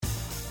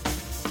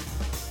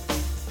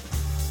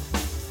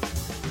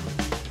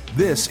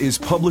This is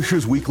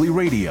Publishers Weekly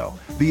Radio,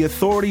 the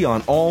authority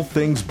on all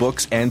things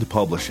books and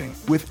publishing,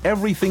 with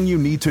everything you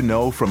need to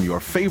know from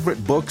your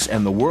favorite books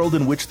and the world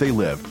in which they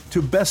live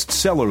to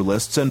bestseller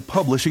lists and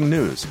publishing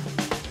news.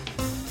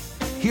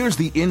 Here's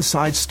the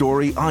inside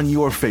story on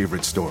your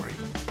favorite story.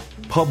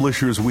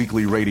 Publishers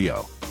Weekly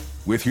Radio,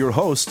 with your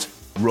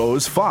hosts,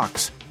 Rose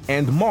Fox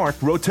and Mark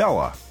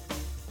Rotella.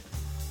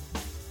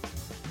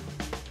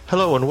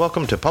 Hello and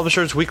welcome to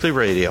Publishers Weekly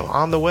Radio,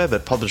 on the web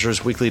at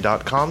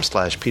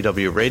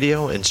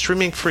publishersweekly.com/pwradio and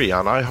streaming free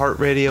on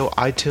iHeartRadio,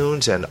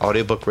 iTunes, and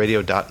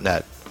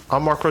audiobookradio.net.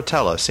 I'm Mark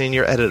Rotella,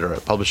 Senior Editor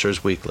at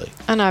Publishers Weekly.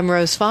 And I'm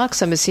Rose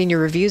Fox. I'm a Senior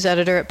Reviews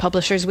Editor at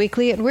Publishers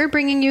Weekly, and we're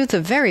bringing you the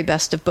very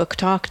best of book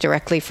talk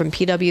directly from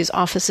PW's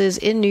offices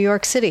in New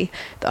York City,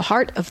 the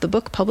heart of the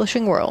book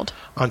publishing world.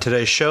 On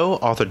today's show,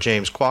 author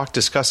James Kwok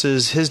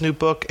discusses his new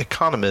book,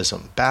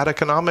 Economism, Bad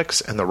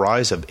Economics and the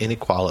Rise of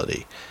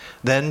Inequality.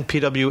 Then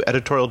PW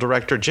Editorial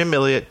Director Jim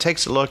Elliott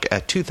takes a look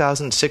at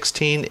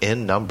 2016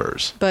 in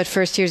numbers. But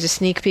first, here's a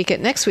sneak peek at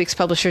next week's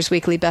Publishers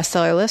Weekly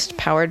bestseller list,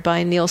 powered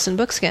by Nielsen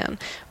Bookscan.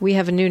 We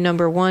have a new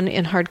number one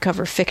in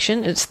hardcover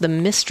fiction. It's The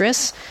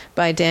Mistress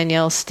by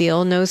Danielle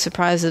Steele. No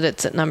surprise that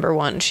it's at number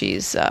one.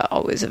 She's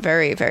always a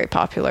very, very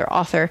popular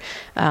author.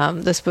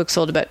 This book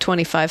sold about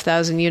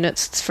 25,000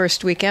 units its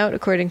first week out,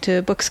 according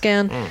to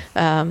Bookscan.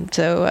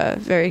 So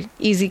very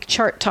easy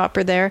chart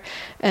topper there.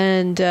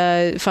 And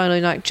finally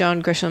knocked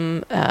John Grisham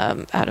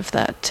out of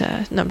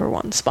that number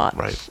one spot.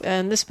 Right.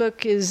 And this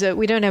book is,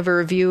 we don't have a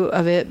review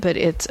of it, but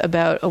it's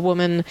about a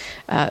woman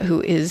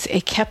who is a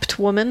kept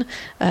woman.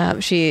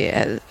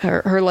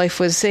 Her life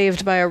was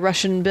saved by a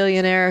Russian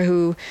billionaire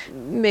who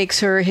makes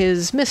her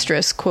his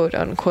mistress, quote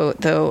unquote,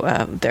 though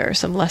there are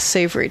some less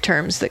savory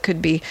terms that could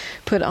be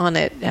put on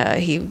it.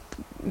 He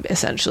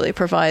essentially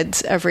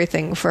provides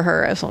everything for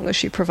her as long as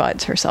she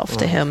provides herself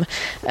to him.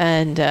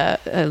 And a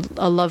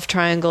love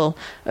triangle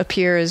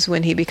appears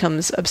when he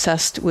becomes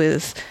obsessed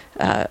with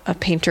a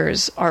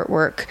painter's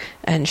artwork,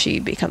 and she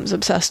becomes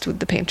obsessed with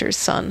the painter's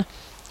son.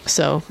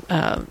 So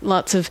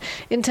lots of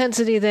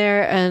intensity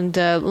there, and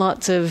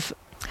lots of,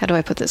 how do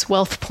I put this,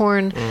 wealth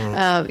porn,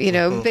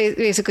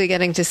 basically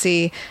getting to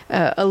see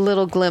a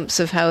little glimpse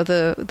of how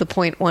the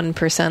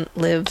 0.1%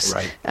 lives.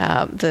 Right.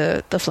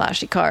 The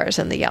flashy cars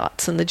and the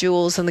yachts and the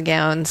jewels and the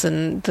gowns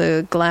and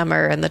the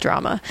glamour and the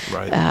drama.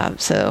 Right.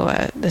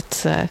 So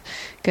that's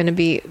going to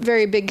be a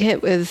very big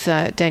hit with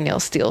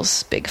Danielle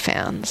Steele's big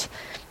fans.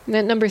 And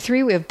at number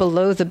 3, we have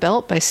Below the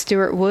Belt by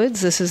Stuart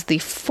Woods. This is the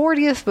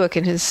 40th book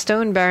in his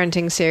Stone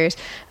Barrington series.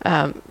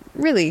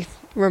 Really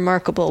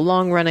remarkable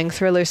long-running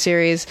thriller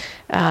series,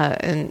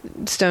 and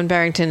Stone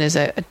Barrington is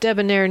a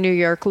debonair New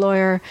York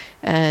lawyer,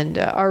 and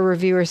our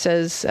reviewer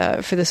says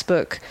for this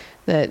book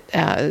that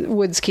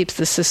Woods keeps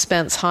the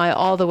suspense high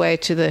all the way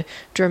to the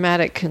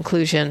dramatic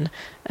conclusion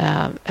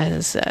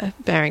as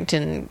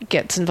Barrington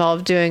gets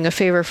involved doing a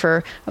favor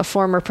for a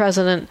former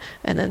president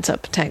and ends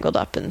up tangled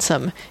up in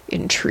some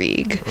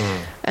intrigue.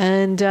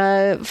 And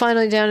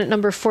finally, down at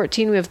number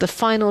 14, we have The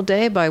Final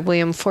Day by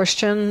William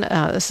Forstchen.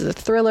 This is a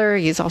thriller.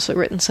 He's also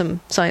written some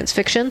science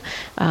fiction.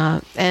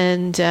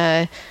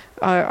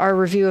 Our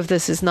review of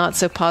this is not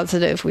so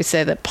positive. We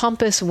say that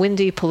pompous,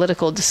 windy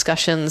political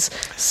discussions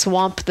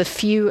swamp the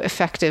few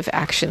effective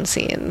action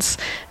scenes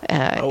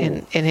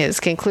in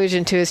his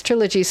conclusion to his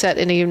trilogy set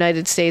in the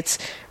United States,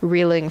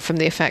 reeling from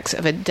the effects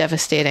of a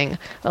devastating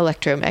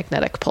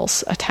electromagnetic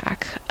pulse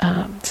attack.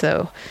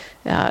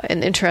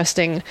 An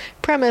interesting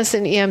premise,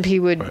 and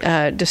EMP would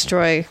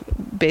destroy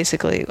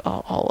basically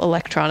all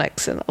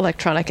electronics and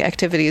electronic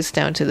activities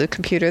down to the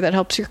computer that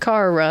helps your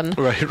car run.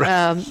 Right.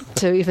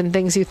 So even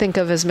things you think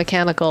of as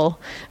mechanical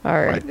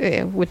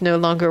would no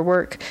longer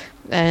work.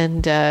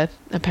 And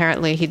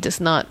apparently he does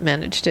not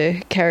manage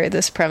to carry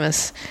this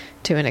premise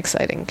to an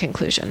exciting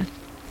conclusion.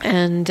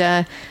 And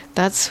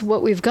that's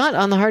what we've got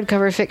on the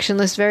hardcover fiction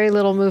list. Very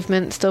little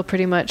movement, still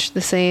pretty much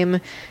the same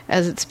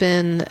as it's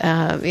been.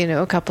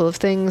 A couple of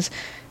things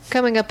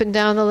coming up and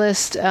down the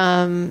list,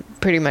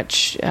 pretty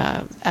much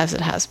as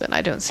it has been.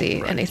 I don't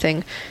see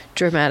anything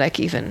dramatic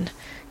even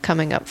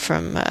coming up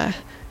from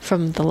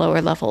the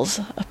lower levels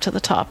up to the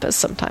top, as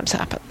sometimes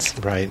happens.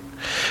 Right.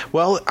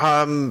 Well,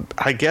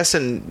 I guess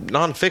in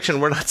nonfiction,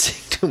 we're not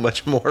seeing too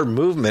much more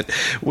movement.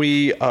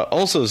 We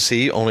also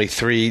see only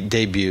 3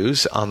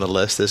 debuts on the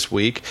list this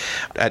week.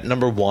 At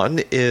number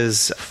 1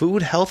 is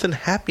Food, Health, and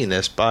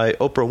Happiness by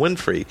Oprah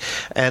Winfrey.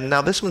 And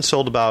now this one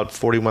sold about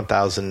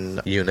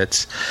 41,000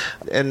 units.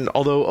 And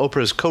although Oprah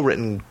has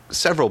co-written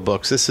several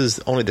books, this is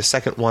only the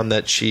second one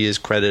that she is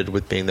credited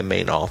with being the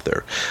main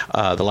author.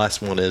 The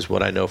last one is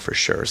What I Know for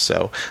Sure.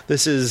 So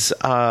this is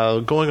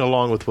going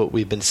along with what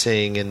we've been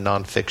seeing in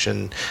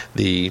nonfiction.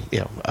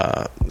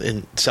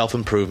 In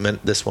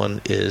self-improvement, this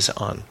one is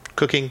on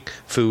cooking,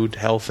 food,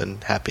 health,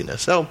 and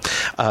happiness. So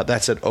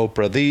that's at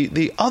Oprah.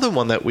 The other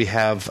one that we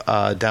have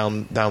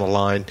down the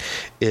line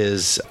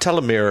is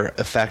Telomere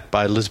Effect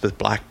by Elizabeth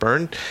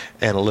Blackburn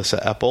and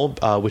Alyssa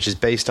Epel, which is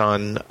based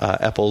on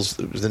Epel's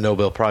the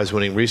Nobel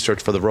Prize-winning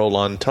research for the role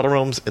on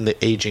telomeres in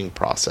the aging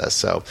process.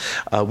 So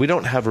we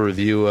don't have a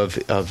review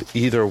of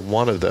either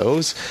one of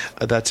those.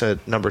 That's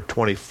at number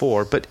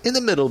 24. But in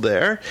the middle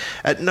there,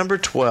 at number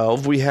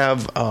 12, we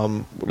have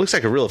what looks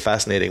like a real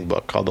fascinating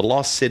book called The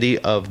Lost City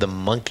of the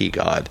Monkey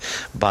God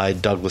by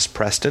Douglas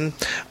Preston.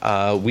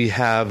 We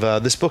have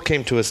this book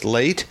came to us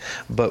late,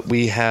 but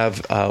we have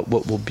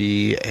what will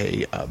be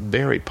a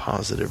very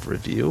positive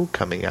review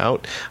coming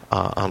out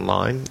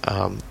online,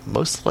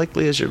 most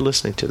likely as you're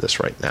listening to this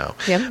right now.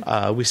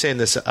 Yep. We say in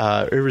this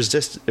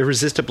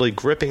irresistibly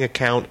gripping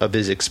account of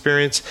his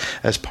experience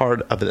as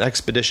part of an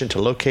expedition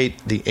to locate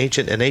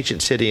an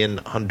ancient city in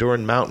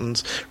Honduran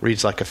mountains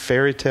reads like a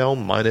fairy tale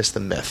minus the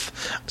myth.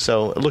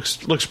 So it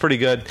looks pretty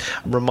good.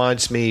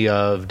 Reminds me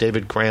of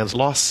David Grant's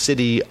Lost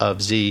City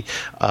of Z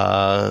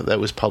that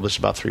was published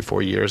about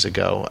 3-4 years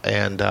ago.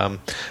 And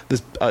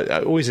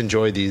I always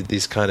enjoy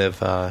these kind of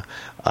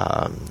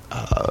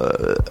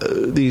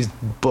these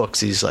books,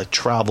 these like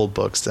travel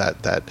books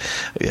that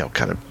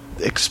kind of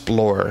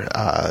explore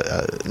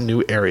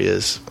new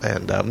areas.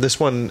 And this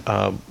one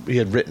he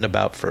had written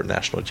about for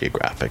National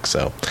Geographic,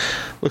 so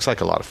looks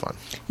like a lot of fun.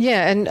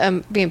 Yeah,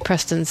 and being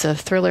Preston's a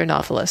thriller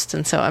novelist,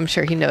 and so I'm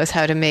sure he knows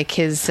how to make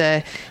his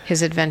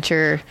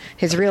adventure,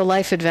 his real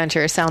life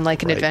adventure, sound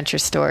like an adventure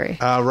story.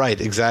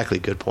 Right, exactly.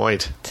 Good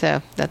point.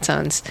 So that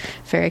sounds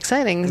very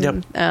exciting.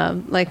 Yep.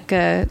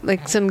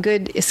 Like some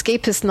good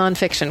escapist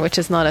nonfiction, which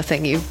is not a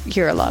thing you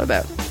hear a lot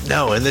about.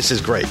 No, and this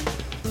is great.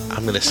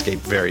 I'm going to escape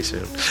very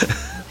soon.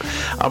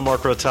 I'm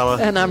Mark Rotella.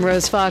 And I'm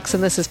Rose Fox,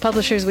 and this is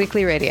Publishers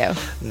Weekly Radio.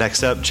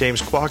 Next up,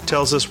 James Kwok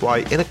tells us why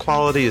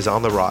inequality is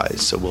on the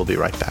rise, so we'll be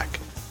right back.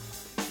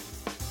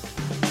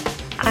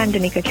 I'm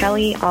Danica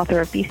Kelly, author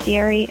of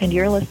Bestiary, and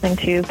you're listening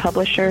to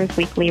Publishers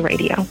Weekly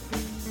Radio.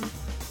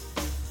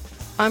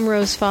 I'm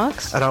Rose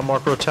Fox. And I'm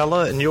Mark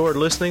Rotella, and you're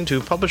listening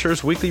to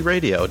Publishers Weekly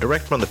Radio,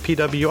 direct from the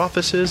PW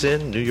offices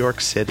in New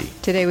York City.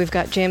 Today we've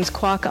got James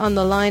Kwok on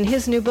the line.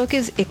 His new book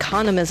is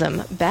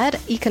Economism, Bad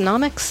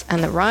Economics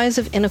and the Rise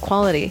of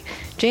Inequality.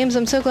 James,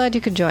 I'm so glad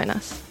you could join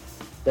us.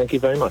 Thank you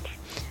very much.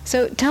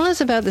 So tell us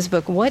about this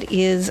book. What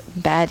is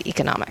bad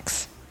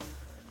economics?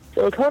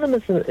 So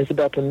economism is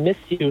about the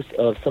misuse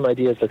of some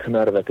ideas that come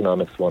out of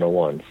Economics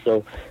 101.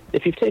 So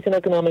if you've taken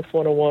Economics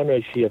 101 or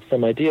if you have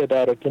some idea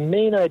about it, the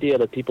main idea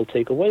that people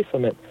take away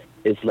from it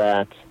is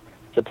that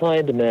supply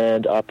and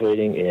demand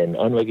operating in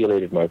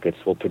unregulated markets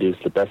will produce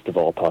the best of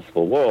all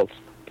possible worlds.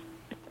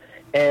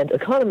 And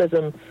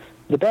economism,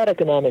 the bad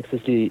economics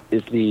is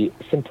the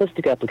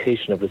simplistic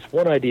application of this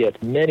one idea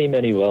to many,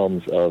 many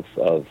realms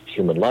of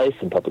human life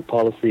and public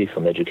policy,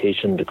 from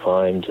education to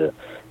crime to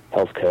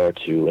healthcare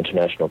to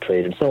international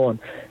trade and so on.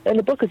 And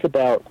the book is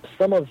about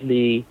some of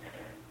the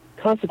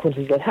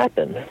consequences that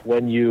happen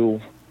when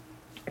you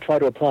try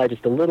to apply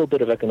just a little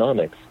bit of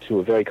economics to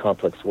a very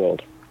complex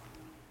world.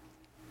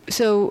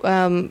 So,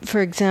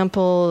 for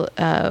example,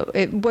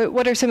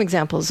 what are some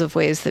examples of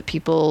ways that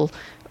people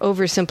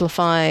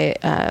oversimplify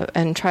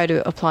and try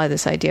to apply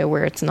this idea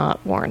where it's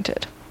not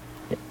warranted?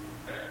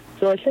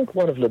 So I think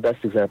one of the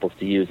best examples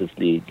to use is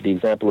the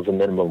example of the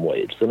minimum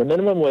wage. So the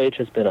minimum wage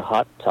has been a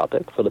hot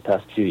topic for the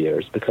past few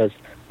years because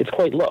it's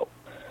quite low.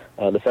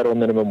 The federal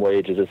minimum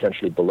wage is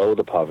essentially below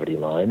the poverty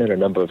line, and a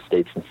number of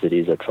states and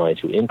cities are trying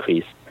to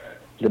increase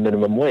the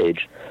minimum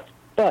wage.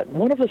 But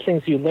one of the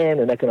things you learn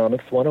in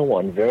Economics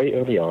 101 very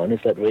early on is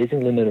that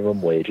raising the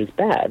minimum wage is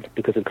bad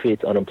because it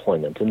creates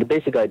unemployment. And the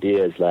basic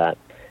idea is that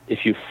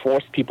if you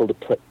force people to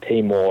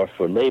pay more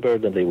for labor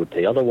than they would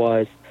pay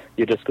otherwise,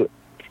 you're just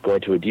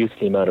going to reduce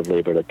the amount of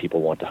labor that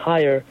people want to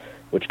hire,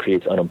 which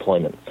creates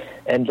unemployment.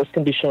 And this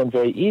can be shown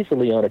very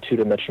easily on a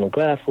two-dimensional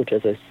graph, which,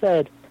 as I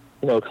said,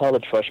 a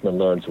college freshman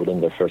learns within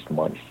their first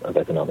month of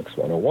Economics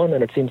 101,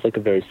 and it seems like a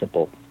very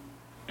simple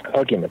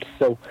argument.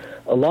 So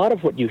a lot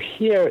of what you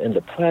hear in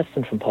the press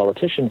and from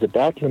politicians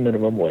about the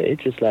minimum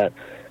wage is that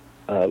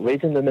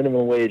raising the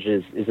minimum wage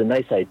is a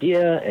nice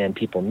idea and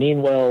people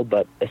mean well,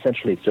 but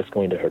essentially it's just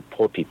going to hurt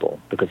poor people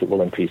because it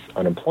will increase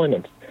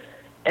unemployment.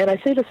 And I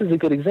say this is a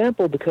good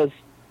example because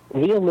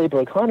real labor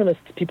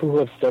economists, people who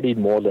have studied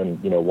more than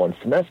one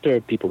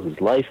semester, people whose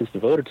life is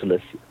devoted to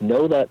this,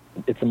 know that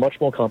it's a much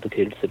more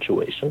complicated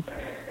situation.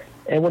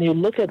 And when you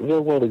look at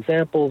real-world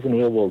examples and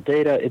real-world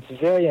data, it's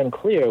very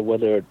unclear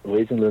whether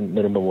raising the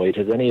minimum wage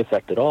has any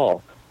effect at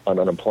all on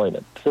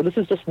unemployment. So this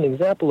is just an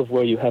example of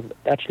where you have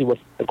actually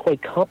what's a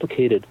quite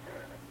complicated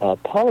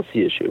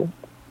policy issue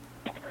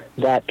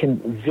that can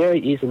very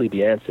easily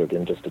be answered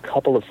in just a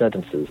couple of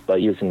sentences by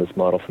using this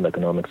model from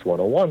Economics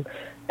 101.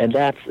 And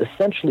that's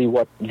essentially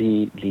what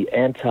the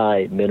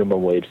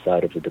anti-minimum wage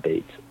side of the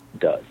debate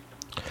does.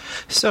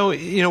 So,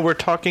 we're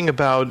talking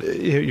about,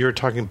 you're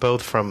talking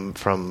both from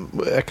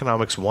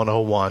Economics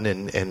 101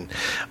 and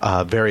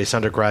various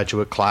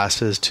undergraduate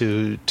classes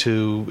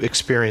to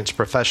experienced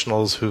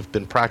professionals who've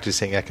been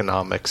practicing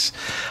economics.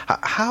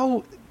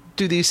 How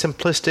do these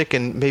simplistic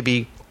and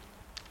maybe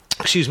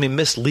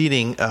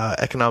misleading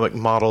economic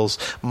models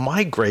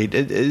migrate,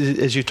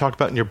 as you talked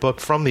about in your book,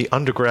 from the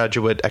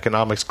undergraduate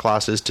economics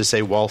classes to,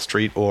 say, Wall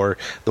Street or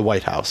the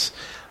White House?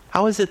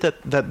 How is it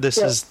that this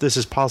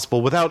is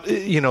possible without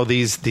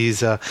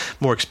these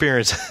more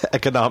experienced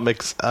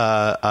economists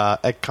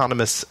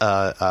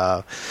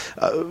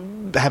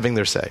having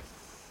their say?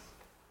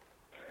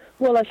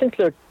 Well, I think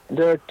there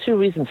are two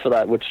reasons for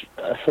that, which,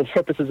 for the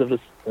purposes of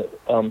this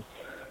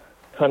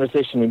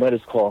conversation, we might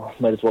as well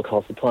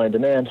call supply and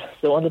demand.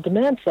 So on the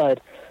demand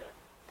side,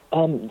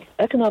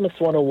 Economics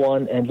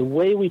 101 and the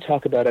way we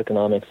talk about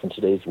economics in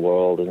today's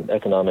world, and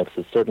economics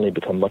has certainly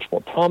become much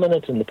more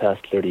prominent in the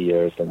past 30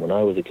 years than when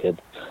I was a kid,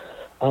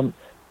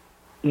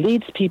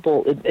 leads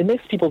people, it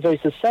makes people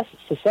very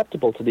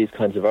susceptible to these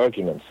kinds of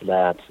arguments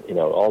that,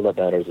 all that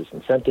matters is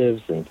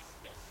incentives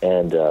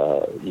and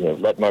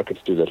let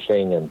markets do their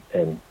thing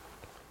and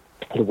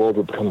the world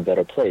will become a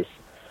better place.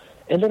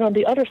 And then on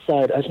the other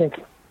side, I think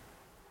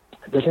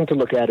the thing to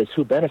look at is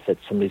who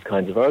benefits from these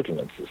kinds of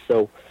arguments.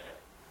 So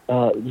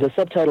the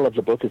subtitle of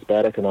the book is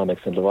Bad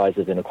Economics and the Rise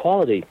of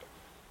Inequality,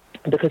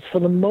 because for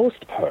the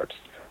most part,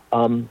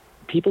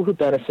 people who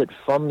benefit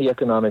from the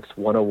Economics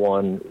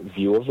 101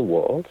 view of the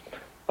world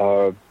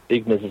are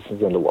big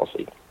businesses and the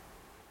wealthy.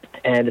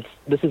 And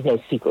this is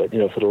no secret.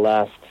 For the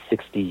last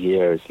 60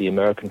 years, the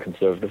American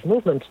conservative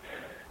movement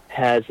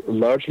has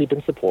largely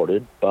been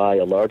supported by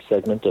a large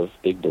segment of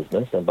big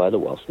business and by the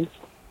wealthy.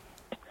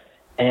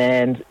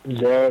 And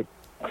their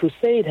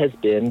crusade has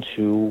been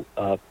to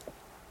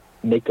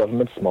make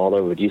government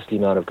smaller, reduce the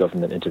amount of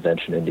government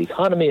intervention in the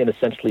economy, and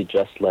essentially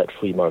just let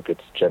free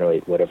markets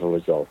generate whatever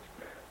results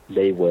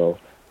they will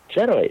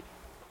generate.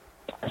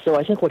 So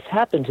I think what's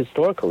happened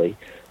historically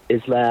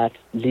is that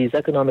these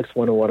Economics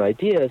 101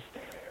 ideas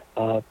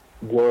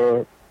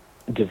were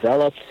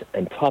developed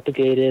and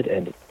propagated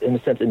and, in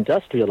a sense,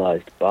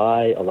 industrialized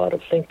by a lot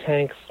of think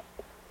tanks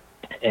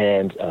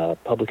and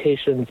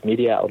publications,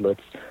 media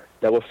outlets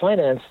that were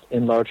financed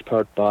in large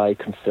part by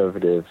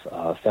conservative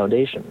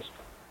foundations.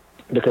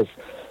 Because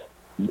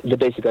the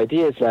basic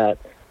idea is that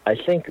I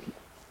think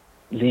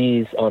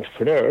these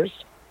entrepreneurs,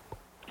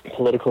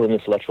 political and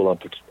intellectual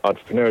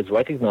entrepreneurs,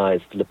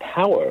 recognized the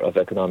power of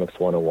Economics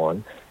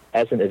 101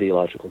 as an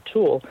ideological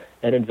tool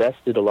and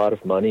invested a lot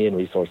of money and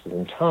resources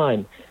and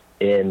time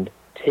in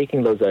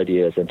taking those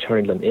ideas and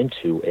turning them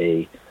into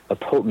a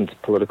potent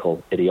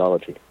political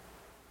ideology.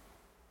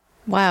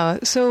 Wow.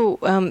 So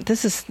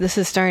this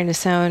is starting to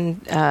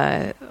sound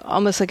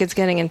almost like it's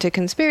getting into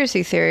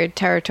conspiracy theory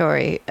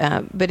territory,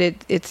 but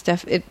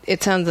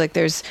it sounds like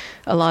there's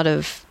a lot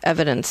of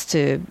evidence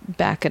to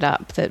back it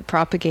up, that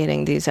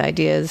propagating these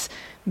ideas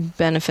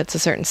benefits a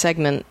certain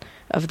segment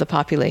of the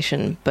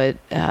population, but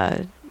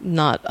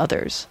not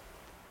others.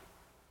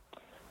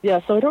 Yeah,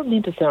 so I don't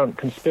mean to sound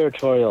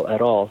conspiratorial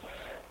at all.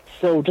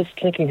 So just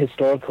thinking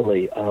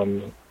historically,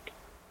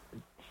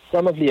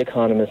 some of the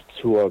economists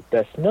who are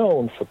best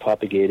known for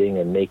propagating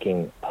and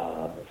making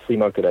free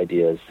market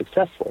ideas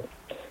successful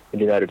in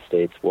the United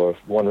States one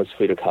was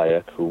Friedrich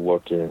Hayek, who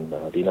worked in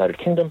the United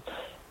Kingdom,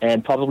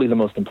 and probably the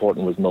most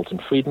important was Milton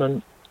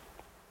Friedman,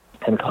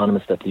 an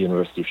economist at the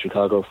University of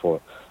Chicago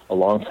for a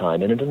long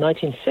time. And in the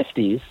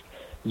 1950s,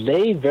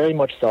 they very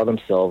much saw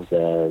themselves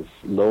as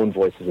lone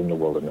voices in the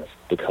wilderness,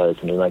 because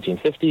in the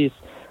 1950s,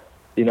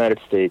 the United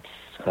States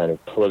kind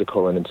of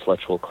political and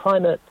intellectual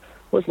climate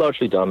was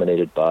largely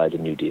dominated by the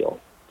New Deal.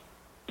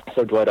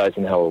 So Dwight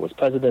Eisenhower was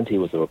president. He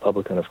was a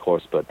Republican, of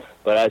course, but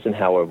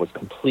Eisenhower was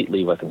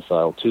completely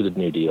reconciled to the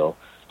New Deal,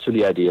 to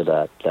the idea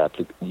that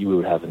you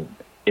would have an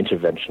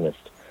interventionist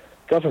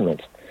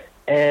government.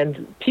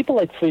 And people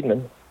like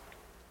Friedman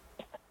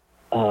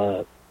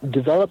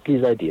developed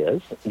these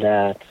ideas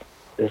that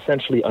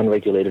essentially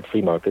unregulated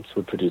free markets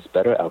would produce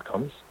better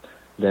outcomes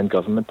than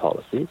government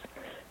policies,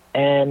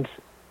 and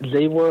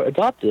they were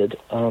adopted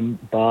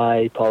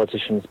by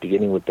politicians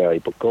beginning with Barry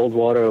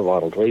Goldwater.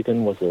 Ronald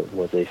Reagan was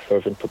a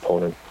fervent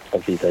proponent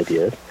of these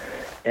ideas,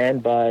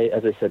 and by,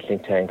 as I said,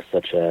 think tanks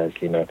such as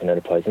the American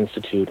Enterprise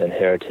Institute and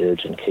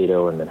Heritage and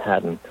Cato and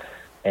Manhattan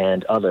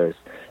and others.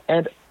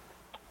 And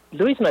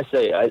the reason I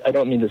say I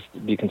don't mean this to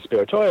be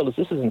conspiratorial is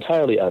this is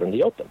entirely out in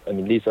the open. I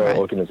mean, these are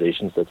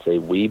organizations that say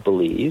we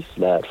believe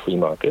that free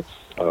markets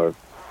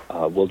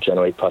will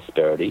generate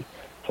prosperity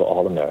for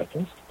all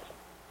Americans.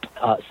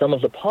 Some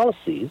of the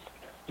policies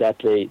that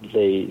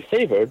they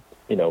favored,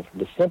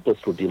 the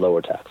simplest would be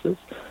lower taxes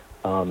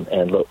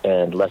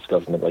and less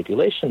government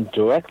regulation,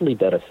 directly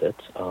benefit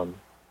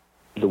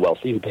the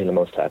wealthy who pay the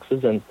most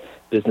taxes and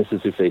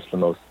businesses who face the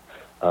most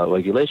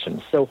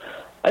regulation. So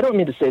I don't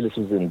mean to say this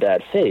was in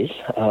bad faith.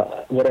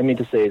 What I mean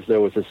to say is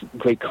there was this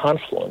great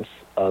confluence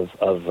of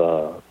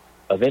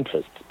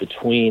interests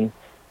between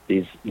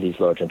these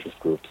large interest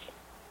groups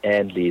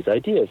and these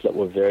ideas that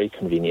were very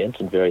convenient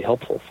and very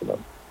helpful for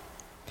them.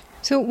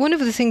 So one of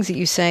the things that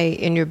you say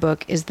in your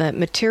book is that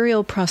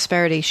material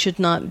prosperity should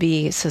not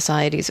be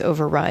society's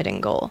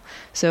overriding goal.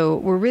 So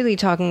we're really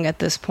talking at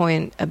this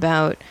point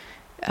about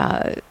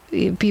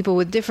people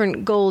with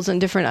different goals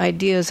and different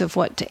ideas of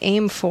what to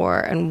aim for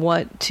and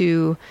what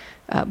to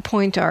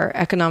point our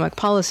economic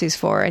policies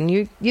for. And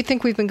you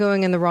think we've been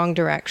going in the wrong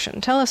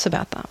direction. Tell us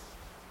about that.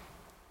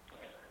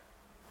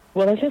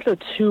 Well, I think there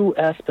are two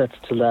aspects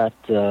to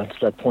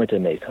that point I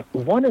make.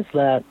 One is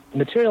that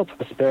material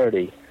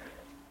prosperity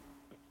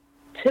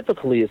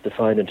typically is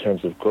defined in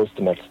terms of gross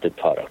domestic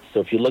product. So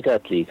if you look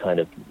at the kind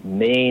of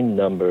main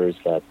numbers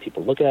that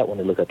people look at when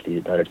they look at the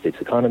United States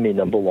economy,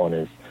 number one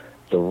is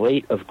the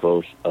rate of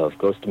growth of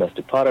gross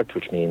domestic product,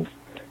 which means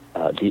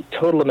the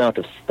total amount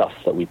of stuff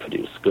that we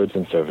produce, goods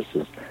and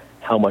services,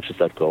 how much is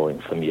that growing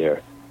from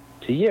year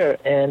to year?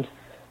 And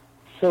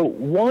so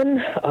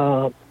one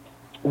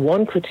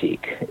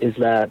critique is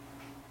that,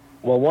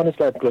 one is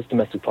that gross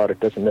domestic product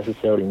doesn't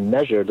necessarily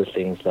measure the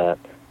things that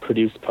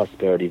produce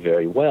prosperity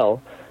very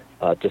well.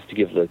 Just to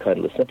give the kind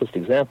of the simplest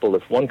example,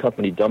 if one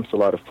company dumps a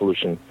lot of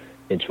pollution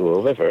into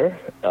a river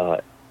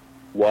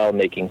while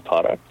making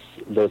products,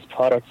 those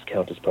products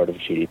count as part of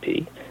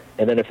GDP.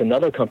 And then if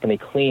another company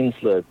cleans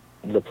the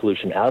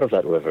pollution out of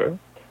that river,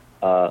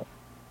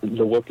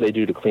 the work they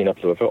do to clean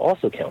up the river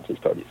also counts as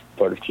part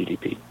of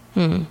GDP.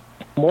 Mm-hmm.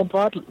 More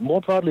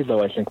broadly,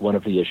 though, I think one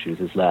of the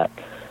issues is that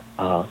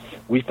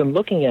we've been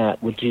looking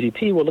at, with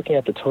GDP, we're looking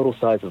at the total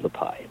size of the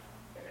pie.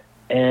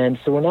 And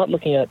so we're not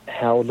looking at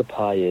how the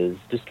pie is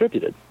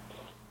distributed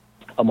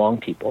among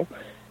people.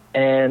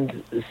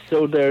 And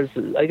so there's,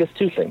 I guess,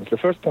 two things. The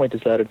first point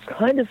is that it's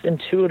kind of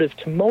intuitive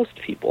to most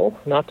people,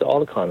 not to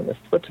all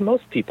economists, but to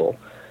most people,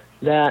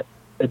 that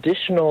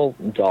additional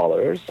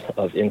dollars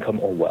of income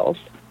or wealth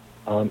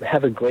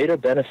have a greater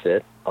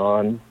benefit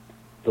on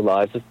the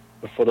lives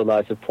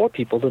of poor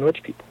people than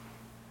rich people.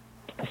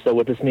 So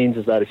what this means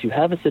is that if you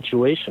have a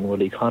situation where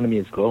the economy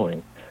is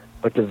growing,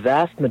 but the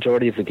vast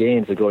majority of the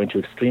gains are going to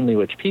extremely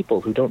rich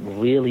people who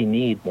don't really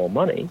need more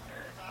money,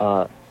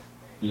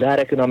 that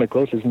economic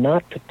growth is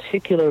not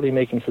particularly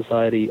making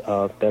society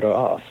better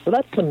off. So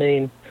that's the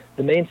main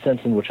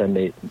sense in which I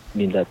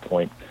mean that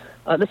point.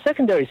 The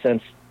second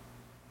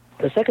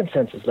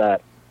sense is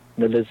that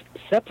there's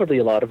separately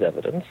a lot of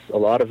evidence, a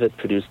lot of it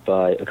produced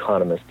by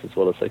economists as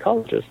well as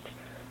psychologists,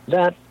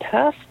 that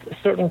past a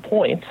certain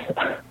point,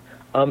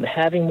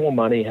 having more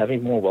money,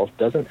 having more wealth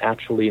doesn't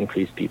actually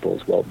increase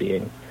people's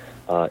well-being,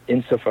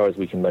 insofar as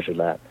we can measure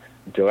that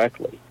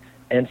directly.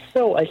 And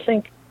so I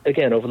think,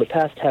 again, over the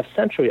past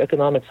half-century,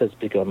 economics has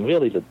become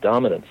really the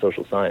dominant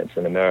social science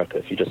in America.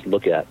 If you just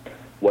look at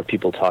what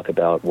people talk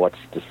about, what's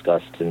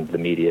discussed in the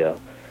media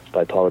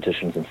by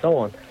politicians and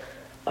so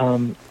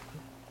on,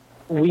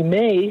 we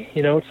may,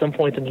 at some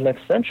point in the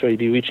next century,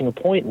 be reaching a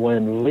point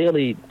when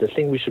really the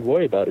thing we should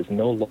worry about is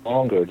no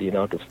longer the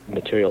amount of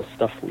material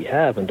stuff we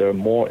have, and there are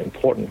more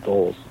important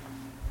goals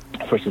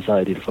for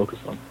society to focus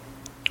on.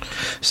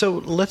 So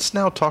let's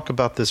now talk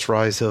about this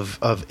rise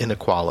of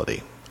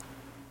inequality.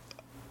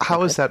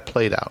 How has that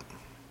played out?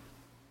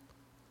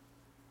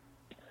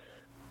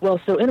 Well,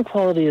 so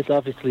inequality has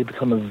obviously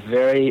become a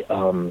very,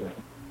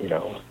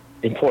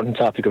 important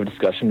topic of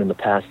discussion in the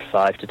past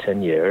 5 to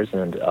 10 years.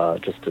 And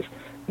just to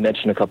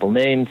mention a couple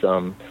names,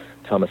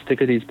 Thomas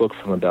Piketty's book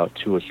from about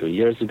 2 or 3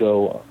 years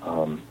ago,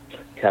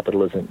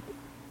 Capital in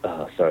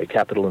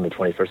the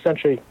 21st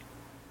Century,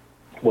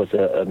 was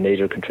a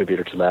major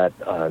contributor to that.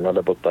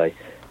 Another book by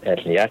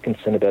Anthony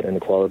Atkinson about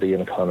inequality, an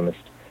economist,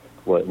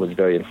 was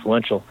very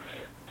influential.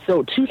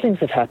 So two things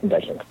have happened, I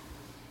think.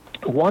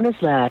 One is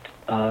that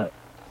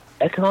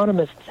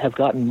economists have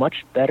gotten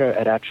much better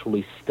at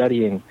actually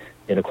studying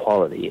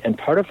inequality, and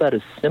part of that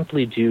is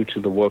simply due to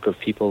the work of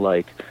people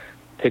like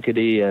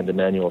Piketty and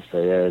Emmanuel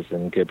Saez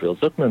and Gabriel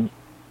Zucman,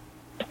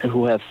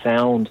 who have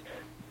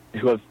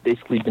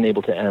basically been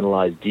able to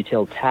analyze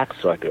detailed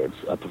tax records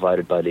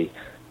provided by the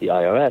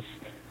IRS,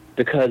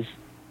 because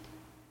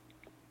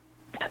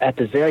at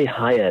the very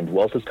high end,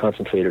 wealth is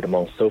concentrated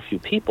among so few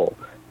people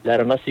that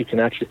unless you can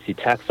actually see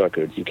tax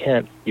records, you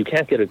can't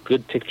get a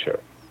good picture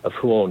of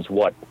who owns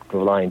what,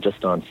 relying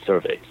just on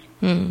surveys.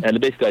 Mm. And the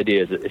basic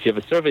idea is that if you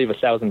have a survey of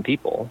 1,000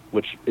 people,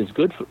 which is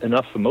good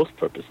enough for most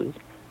purposes,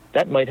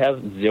 that might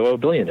have 0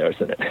 billionaires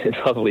in it. It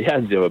probably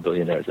has 0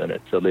 billionaires in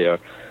it, so they're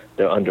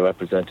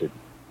underrepresented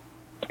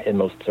in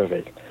most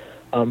surveys.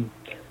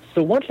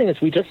 So one thing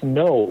is we just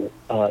know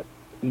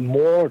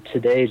more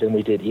today than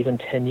we did even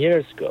 10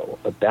 years ago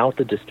about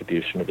the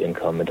distribution of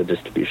income and the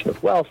distribution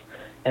of wealth,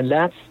 and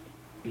that's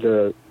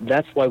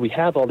why we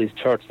have all these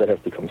charts that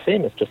have become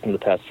famous just in the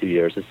past few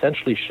years,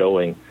 essentially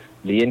showing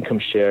the income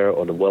share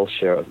or the wealth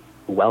share of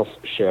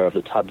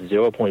the top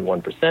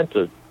 0.1%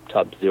 to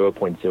top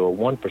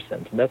 0.01%.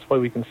 And that's why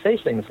we can say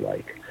things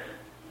like,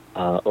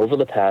 over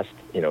the past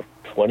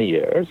 20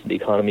 years, the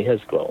economy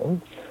has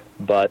grown,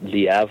 but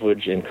the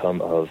average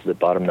income of the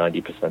bottom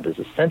 90% has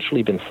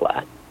essentially been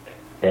flat,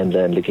 and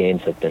then the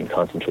gains have been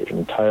concentrated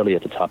entirely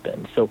at the top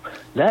end. So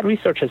that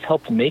research has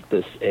helped make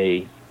this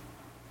an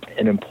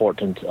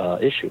important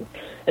issue.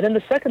 And then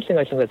the second thing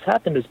I think that's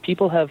happened is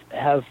people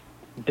have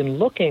been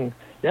looking,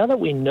 now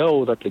that we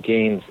know that the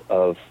gains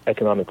of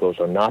economic growth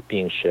are not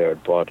being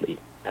shared broadly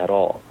at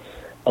all,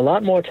 a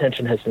lot more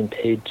attention has been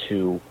paid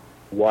to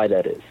why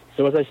that is.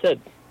 So as I said,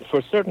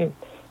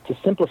 to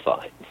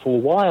simplify, for a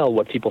while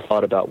what people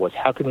thought about was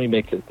how can we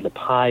make the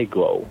pie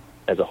grow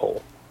as a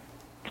whole?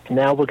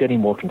 Now we're getting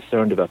more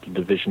concerned about the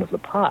division of the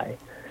pie.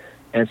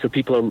 And so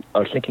people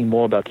are thinking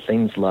more about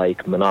things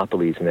like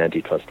monopolies and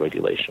antitrust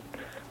regulation.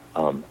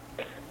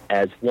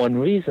 As one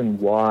reason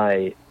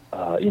why,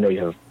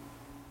 you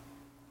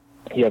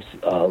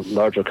have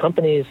larger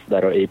companies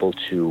that are able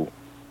to,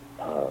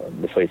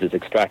 the phrase is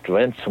extract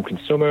rents from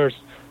consumers.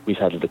 We've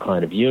had the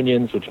decline of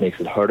unions, which makes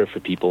it harder for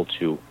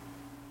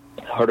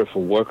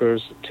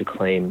workers to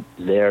claim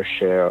their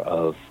share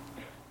of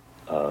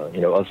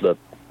the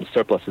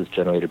surpluses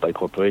generated by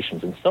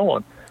corporations and so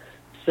on.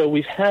 So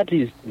we've had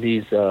these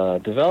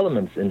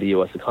developments in the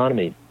U.S.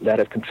 economy that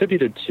have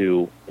contributed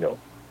to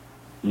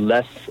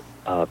less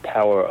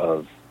power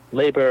of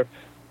labor,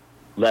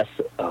 less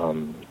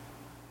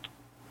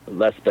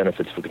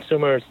benefits for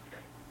consumers,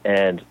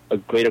 and a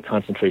greater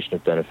concentration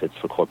of benefits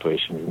for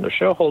corporations and their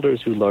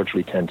shareholders, who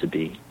largely tend to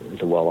be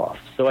the well-off.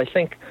 So I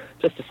think,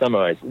 just to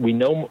summarize, we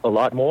know a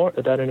lot more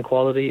about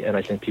inequality, and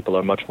I think people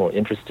are much more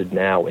interested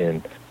now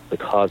in the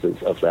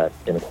causes of that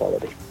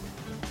inequality.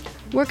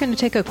 We're going to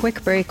take a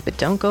quick break, but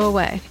don't go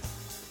away.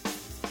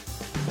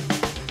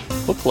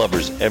 Book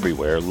lovers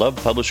everywhere love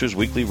Publishers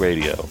Weekly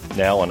Radio,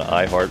 now on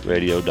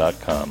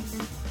iHeartRadio.com.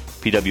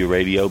 PW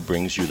Radio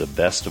brings you the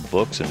best of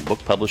books and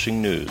book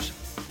publishing news.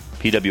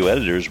 PW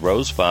editors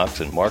Rose Fox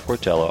and Mark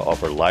Rotella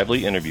offer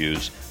lively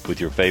interviews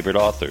with your favorite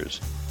authors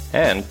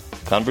and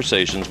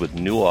conversations with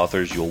new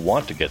authors you'll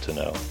want to get to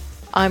know.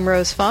 I'm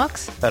Rose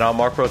Fox. And I'm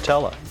Mark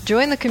Rotella.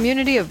 Join the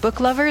community of book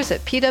lovers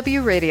at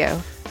PW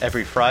Radio.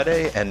 Every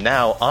Friday and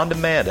now on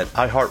demand at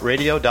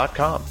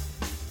iHeartRadio.com.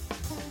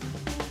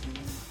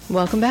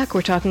 Welcome back.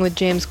 We're talking with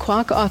James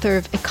Kwok, author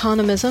of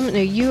Economism. Now,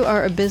 you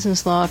are a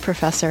business law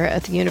professor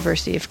at the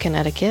University of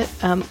Connecticut.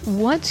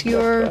 What's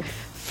your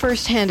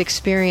firsthand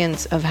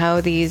experience of how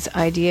these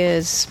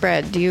ideas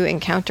spread? Do you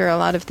encounter a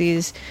lot of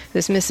this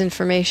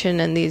misinformation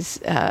and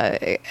these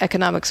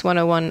Economics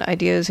 101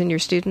 ideas in your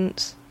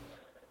students?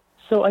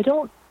 So I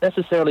don't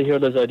necessarily hear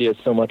those ideas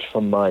so much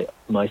from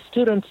my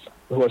students,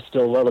 who are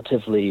still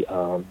relatively,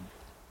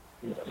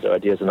 their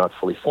ideas are not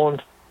fully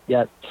formed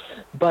yet.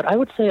 But I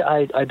would say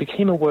I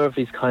became aware of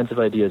these kinds of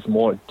ideas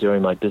more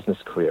during my business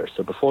career.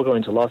 So before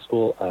going to law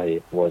school,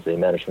 I was a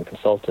management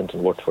consultant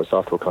and worked for a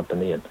software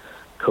company and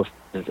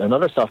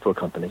another software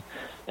company.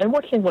 And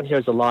one thing one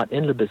hears a lot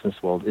in the business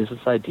world is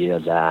this idea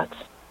that,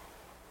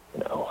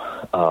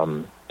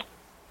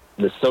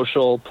 the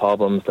social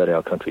problems that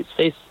our country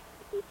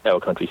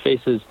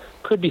faces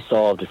could be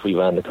solved if we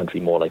ran the country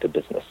more like a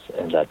business,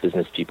 and that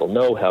business people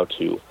know how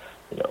to,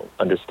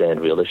 understand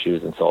real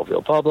issues and solve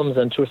real problems.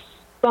 And to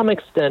some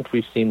extent,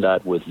 we've seen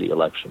that with the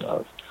election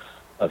of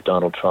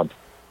Donald Trump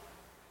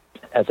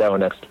as our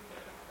next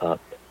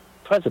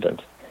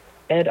president.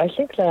 And I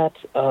think that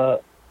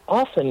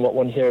often what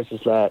one hears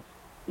is that,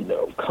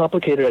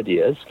 complicated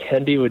ideas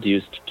can be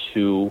reduced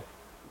to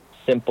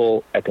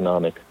simple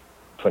economic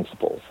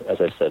principles, as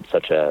I said,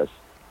 such as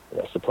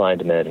supply and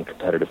demand in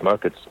competitive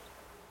markets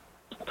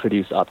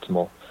produce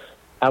optimal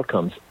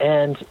outcomes.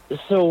 And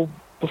so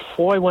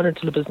before I went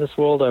into the business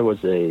world, I was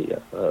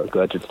a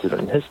graduate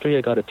student in history.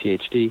 I got a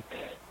PhD.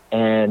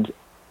 And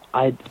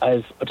I've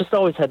just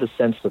always had the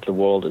sense that the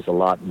world is a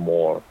lot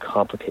more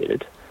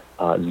complicated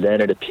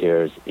than it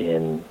appears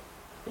in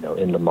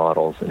the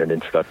models in an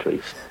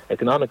introductory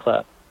economics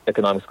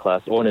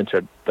class or an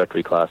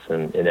introductory class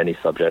in any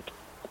subject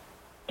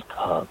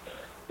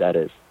that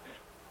is.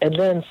 And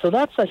then, so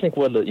that's, I think,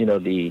 where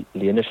the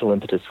initial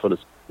impetus for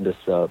this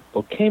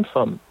book came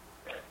from.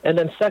 And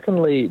then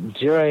secondly,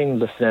 during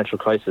the financial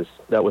crisis,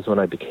 that was when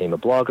I became a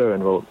blogger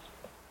and wrote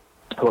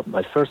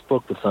my first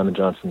book with Simon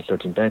Johnson's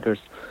 13 Bankers.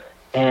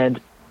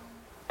 And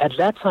at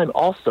that time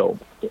also,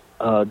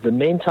 the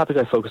main topic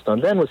I focused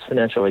on then was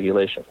financial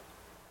regulation.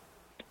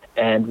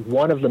 And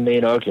one of the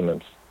main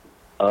arguments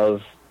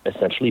of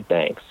essentially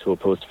banks who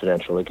opposed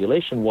financial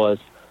regulation was,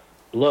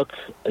 look,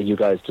 you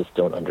guys just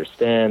don't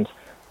understand.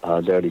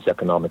 There are these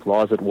economic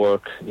laws at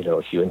work.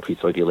 If you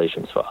increase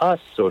regulations for us,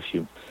 or if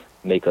you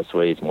make us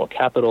raise more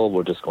capital,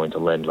 we're just going to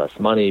lend less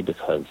money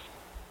because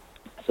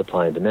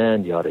supply and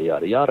demand, yada,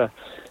 yada, yada.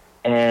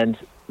 And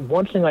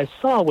one thing I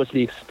saw was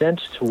the extent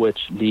to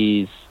which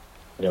these,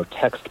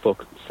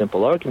 textbook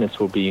simple arguments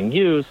were being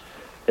used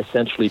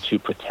essentially to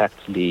protect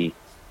the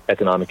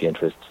economic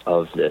interests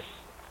of this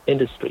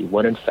industry,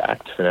 when in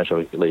fact financial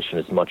regulation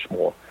is much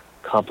more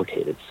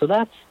complicated. So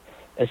that's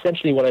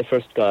essentially when I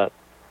first got,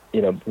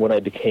 when I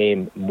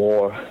became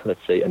more,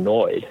 let's say,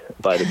 annoyed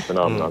by this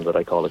phenomenon that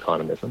I call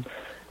economism.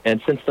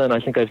 And since then, I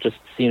think I've just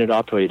seen it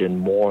operate in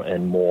more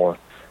and more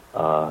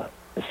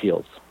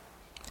fields.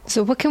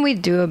 So what can we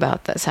do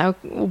about this?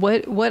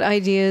 What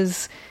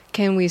ideas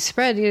can we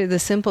spread? The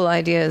simple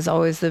idea is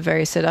always the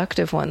very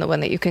seductive one, the one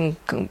that you can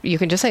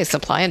just say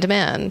supply and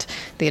demand,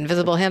 the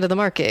invisible hand of the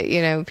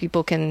market.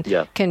 People can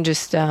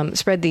just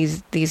spread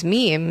these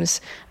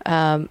memes,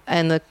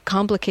 and the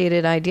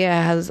complicated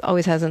idea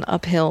always has an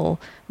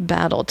uphill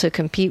battle to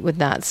compete with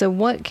that. So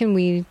what can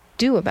we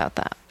do about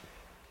that?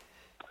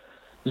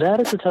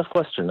 That is a tough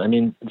question. I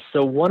mean,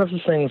 so one of the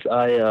things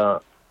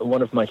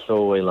one of my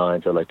throwaway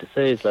lines I like to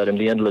say is that in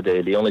the end of the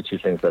day, the only two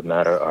things that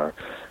matter are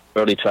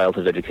early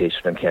childhood education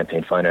and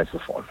campaign finance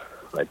reform,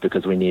 right?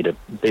 Because we need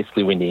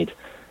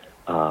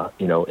an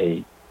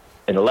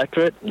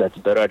electorate that's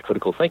better at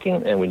critical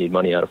thinking, and we need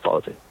money out of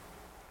politics.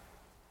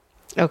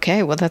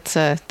 Okay, well, that's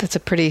a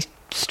pretty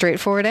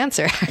straightforward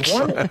answer,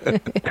 actually.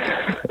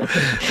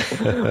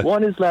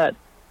 One is that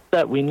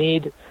we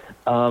need,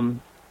 one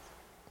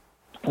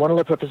of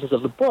the purposes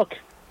of the book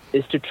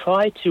is to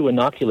try to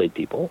inoculate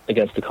people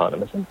against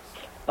economism.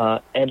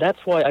 And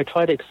that's why I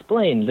try to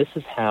explain this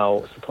is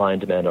how supply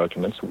and demand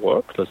arguments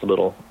work. There's a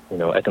little,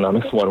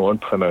 economics 101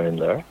 primer in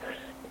there.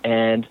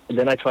 And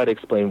then I try to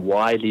explain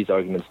why these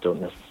arguments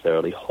don't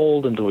necessarily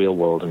hold in the real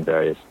world in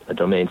various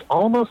domains,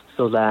 almost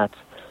so that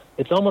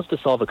it's almost to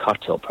solve a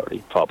cocktail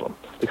party problem.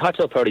 The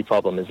cocktail party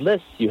problem is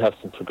this. You have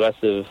some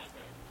progressive,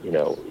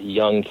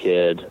 young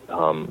kid,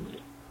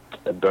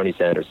 a Bernie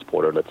Sanders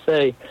supporter, let's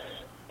say,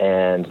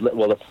 and,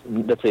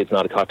 let's say it's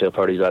not a cocktail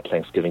party, it's at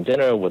Thanksgiving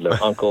dinner with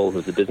their uncle,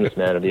 who's a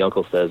businessman, and the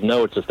uncle says,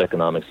 no, it's just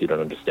economics, you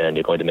don't understand,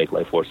 you're going to make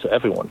life worse for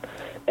everyone.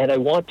 And I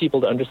want people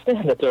to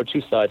understand that there are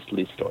two sides to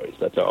these stories,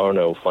 that there are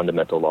no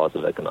fundamental laws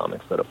of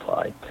economics that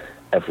apply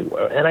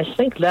everywhere. And I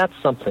think that's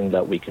something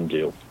that we can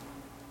do.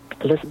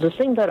 The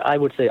thing that I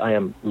would say I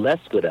am less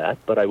good at,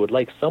 but I would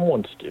like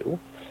someone to do,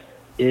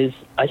 is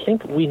I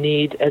think we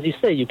need, as you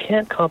say, you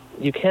can't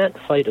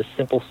fight a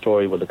simple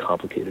story with a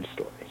complicated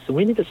story. So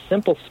we need a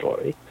simple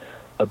story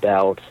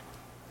about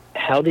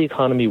how the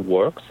economy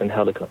works and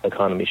how the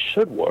economy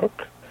should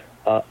work,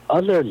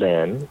 other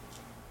than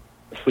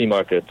free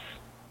markets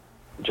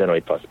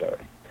generate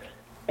prosperity.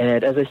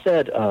 And as I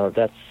said,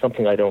 that's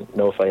something I don't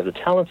know if I have the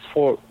talents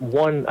for.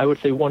 I would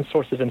say one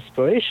source of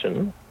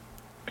inspiration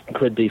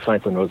could be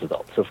Franklin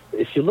Roosevelt. So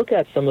if you look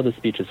at some of the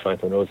speeches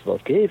Franklin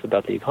Roosevelt gave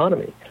about the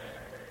economy,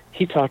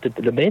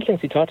 the main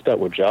things he talked about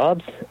were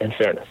jobs and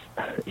fairness.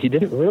 He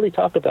didn't really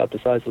talk about the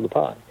size of the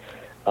pie.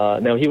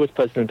 Now, he was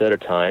president at a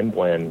time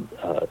when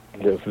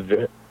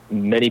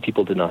many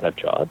people did not have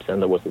jobs,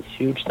 and there was this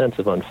huge sense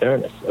of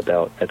unfairness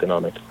about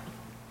economic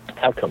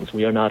outcomes.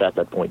 We are not at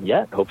that point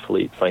yet.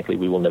 Hopefully, frankly,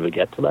 we will never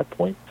get to that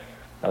point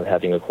of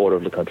having a quarter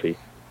of the country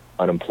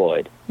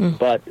unemployed.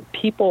 But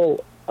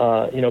people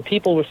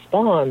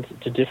respond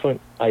to different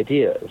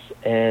ideas,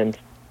 and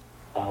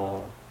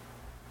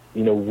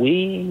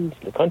we,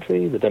 the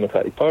country, the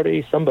Democratic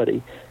Party,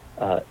 somebody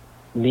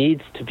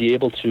needs to be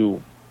able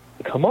to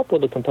come up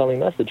with a compelling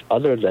message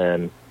other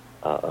than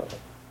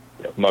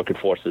market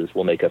forces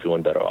will make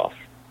everyone better off.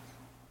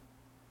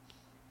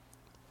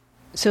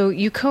 So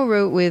you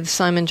co-wrote with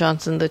Simon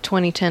Johnson the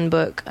 2010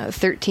 book,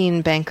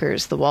 13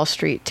 Bankers, The Wall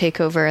Street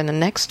Takeover and the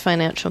Next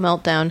Financial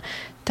Meltdown.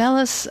 Tell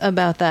us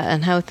about that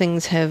and how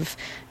things have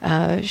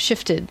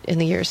shifted in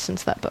the years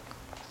since that book.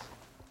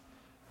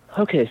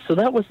 Okay, so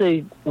that was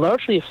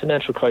largely a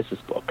financial crisis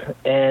book,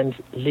 and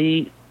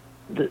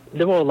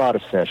there were a lot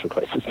of financial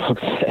crisis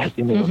books, as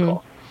you may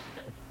recall.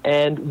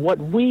 And what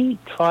we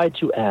tried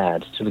to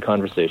add to the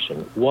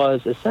conversation was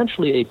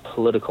essentially a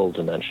political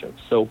dimension.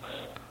 So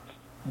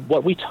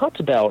what we talked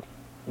about,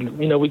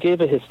 we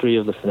gave a history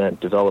of the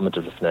development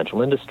of the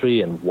financial industry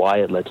and why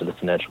it led to the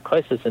financial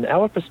crisis, and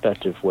our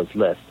perspective was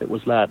this. It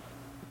was that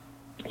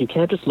you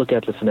can't just look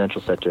at the financial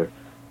sector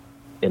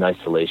in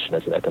isolation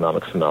as an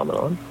economic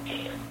phenomenon.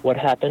 What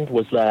happened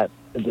was that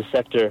the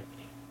sector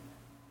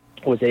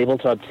was able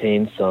to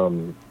obtain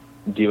some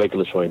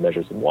deregulatory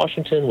measures in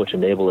Washington, which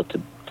enabled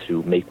it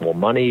to make more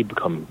money,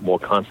 become more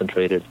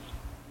concentrated,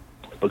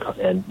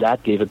 and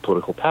that gave it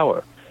political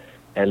power.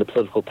 And the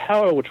political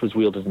power, which was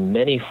wielded in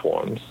many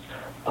forms,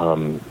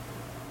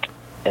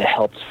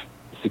 helped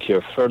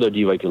secure further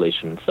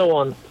deregulation and so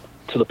on,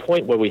 to the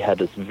point where we had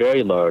this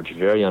very large,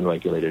 very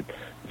unregulated,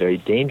 very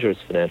dangerous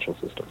financial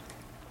system.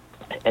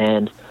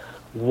 And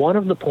one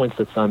of the points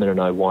that Simon and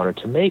I wanted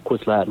to make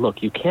was that,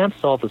 look, you can't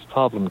solve this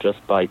problem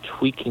just by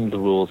tweaking the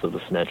rules of the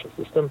financial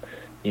system.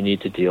 You need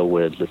to deal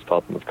with this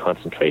problem of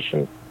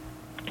concentration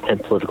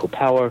and political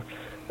power.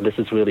 This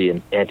is really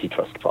an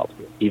antitrust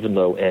problem, even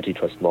though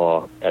antitrust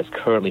law, as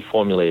currently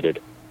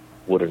formulated,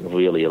 wouldn't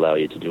really allow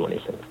you to do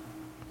anything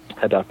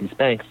about these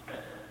banks.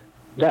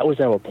 That was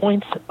our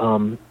point.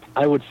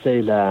 I would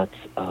say that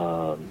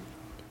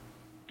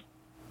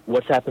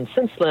what's happened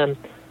since then,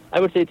 I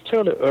would say it's too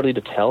early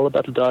to tell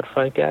about the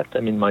Dodd-Frank Act. I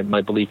mean,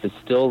 my belief is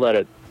still that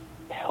it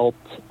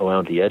helped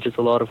around the edges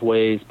a lot of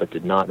ways, but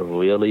did not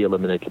really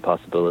eliminate the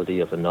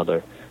possibility of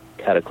another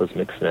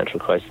cataclysmic financial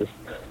crisis.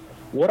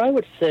 What I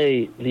would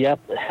say,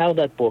 how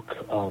that book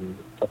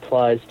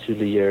applies to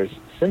the years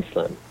since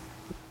then,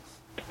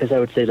 is I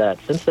would say that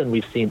since then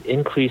we've seen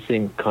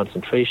increasing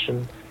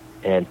concentration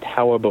and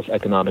power, both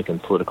economic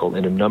and political,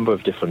 in a number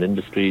of different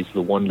industries.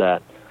 The one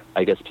that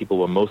I guess people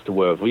were most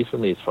aware of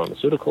recently is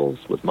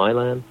pharmaceuticals with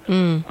Mylan.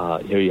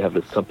 Here you have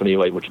this company,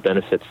 right, which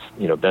benefits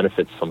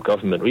from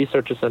government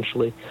research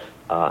essentially,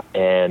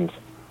 and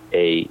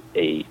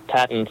a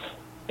patent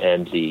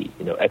and the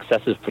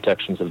excessive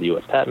protections of the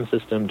U.S. patent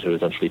system to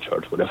essentially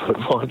charge whatever it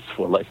wants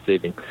for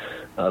life-saving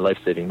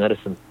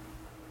medicine.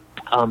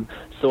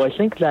 So I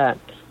think that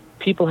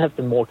people have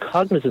been more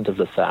cognizant of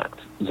the fact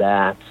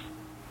that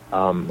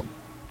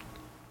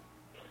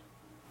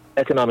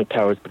economic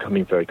power is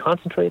becoming very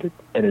concentrated,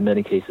 and in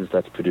many cases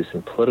that's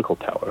producing political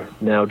power.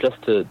 Now,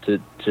 just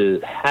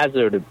to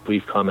hazard a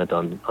brief comment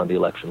on the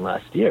election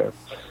last year,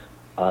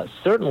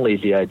 certainly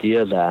the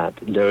idea that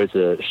there is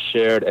a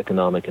shared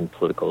economic and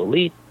political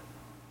elite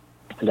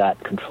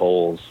that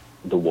controls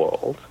the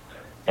world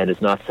and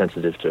is not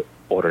sensitive to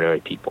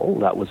ordinary people,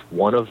 that was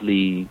one of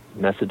the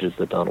messages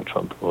that Donald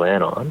Trump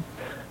ran on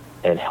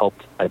and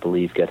helped, I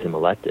believe, get him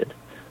elected.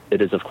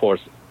 It is, of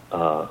course,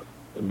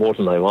 more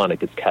than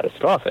ironic, it's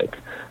catastrophic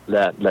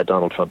that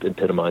Donald Trump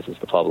epitomizes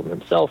the problem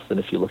himself. And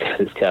if you look at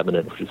his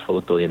cabinet, which is full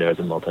of billionaires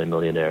and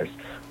multimillionaires,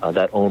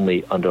 that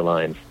only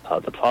underlines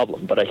the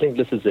problem. But I think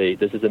this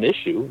is an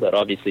issue that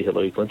obviously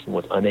Hillary Clinton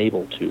was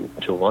unable to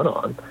run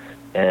on.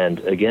 And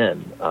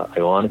again,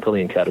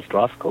 ironically and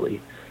catastrophically,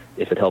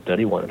 if it helped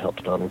anyone, it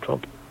helped Donald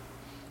Trump.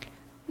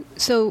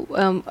 So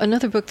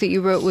another book that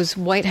you wrote was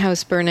White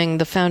House Burning,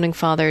 The Founding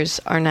Fathers,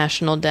 Our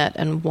National Debt,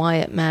 and Why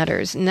It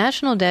Matters.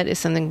 National debt is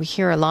something we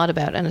hear a lot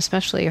about, and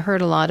especially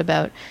heard a lot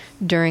about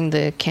during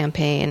the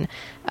campaign.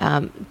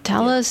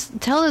 Tell us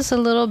a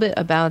little bit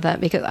about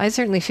that, because I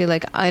certainly feel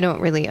like I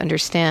don't really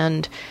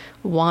understand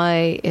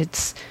why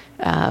it's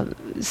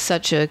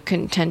such a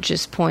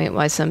contentious point,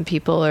 why some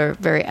people are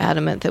very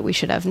adamant that we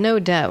should have no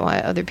debt, why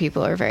other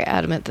people are very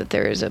adamant that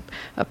there is a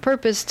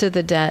purpose to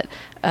the debt,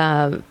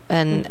 and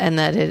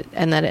that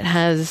it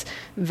has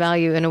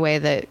value in a way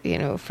that, you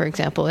know, for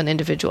example, an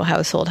individual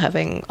household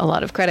having a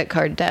lot of credit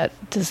card debt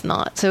does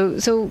not.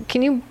 So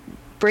can you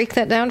break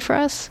that down for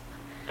us?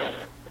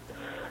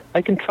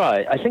 I can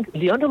try. I think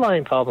the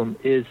underlying problem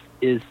is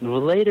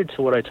related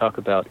to what I talk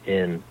about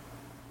in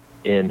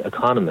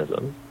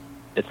economism.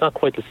 It's not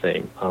quite the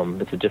same.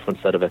 It's a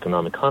different set of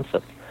economic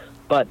concepts.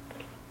 But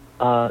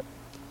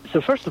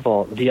so first of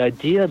all, the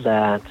idea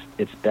that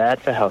it's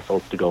bad for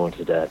households to go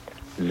into debt,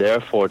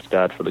 therefore it's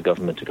bad for the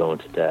government to go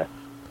into debt,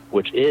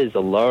 which is a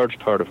large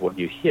part of what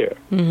you hear,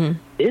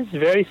 is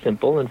very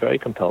simple and very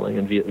compelling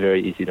and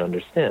very easy to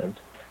understand.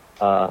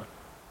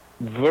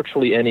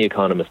 Virtually any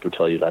economist would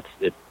tell you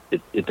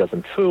it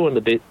doesn't true,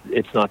 and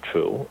it's not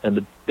true. And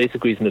the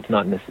basic reason it's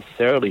not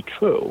necessarily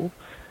true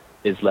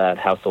is that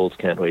households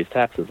can't raise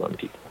taxes on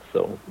people.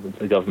 So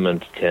the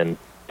government can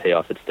pay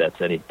off its debts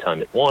any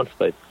time it wants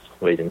by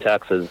raising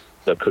taxes.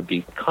 There could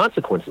be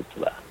consequences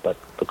to that, but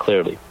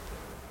clearly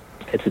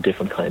it's a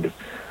different kind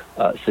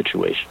of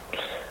situation.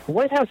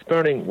 White House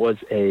Burning was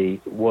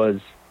a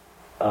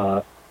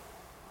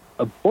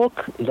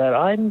book that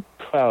I'm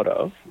proud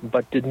of,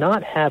 but did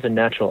not have a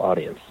natural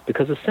audience,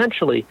 because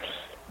essentially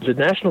the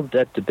national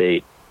debt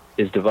debate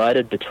is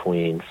divided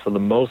between, for the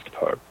most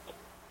part,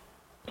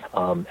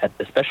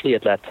 especially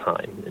at that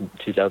time, in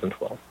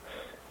 2012,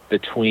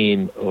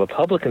 between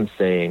Republicans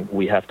saying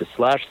we have to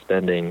slash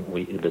spending,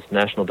 this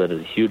national debt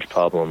is a huge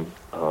problem.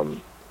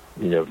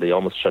 They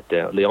almost shut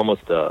down, they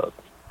almost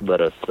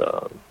let us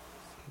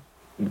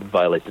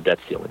violate the debt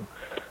ceiling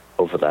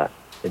over that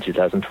in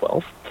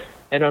 2012.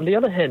 And on the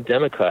other hand,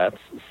 Democrats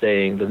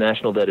saying the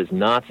national debt is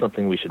not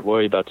something we should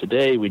worry about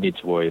today. We need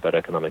to worry about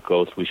economic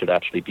growth. We should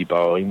actually be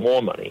borrowing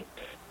more money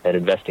and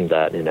investing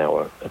that in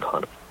our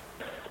economy.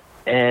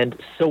 And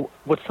so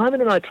what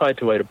Simon and I tried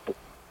to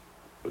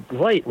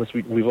write was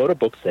we wrote a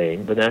book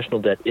saying the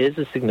national debt is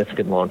a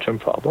significant long-term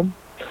problem,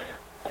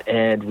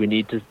 and we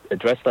need to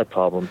address that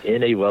problem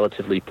in a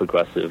relatively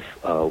progressive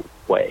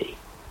way.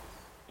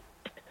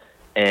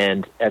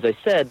 And as I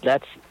said,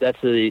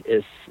 that's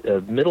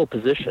a middle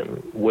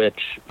position,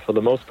 which for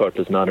the most part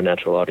there's not a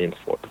natural audience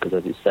for, because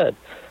as you said,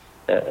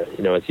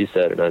 as you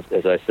said, and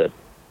as I said,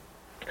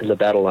 the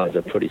battle lines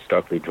are pretty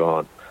starkly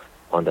drawn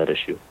on that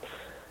issue.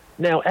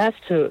 Now, as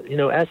to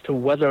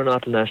whether or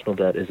not the national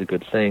debt is a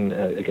good thing,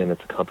 again,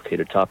 it's a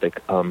complicated topic.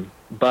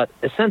 But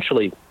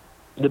essentially,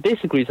 the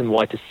basic reason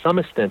why, to some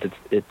extent,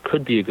 it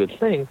could be a good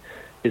thing,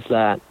 is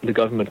that the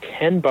government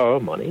can borrow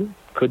money,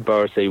 could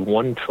borrow, say,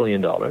 $1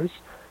 trillion,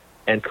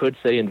 and could,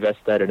 say, invest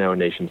that in our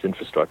nation's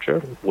infrastructure,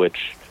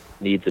 which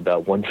needs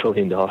about $1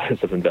 trillion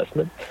of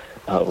investment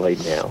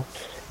right now.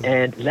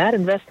 And that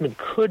investment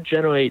could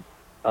generate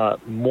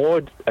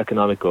more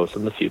economic growth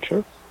in the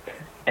future,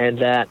 and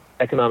that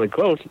economic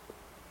growth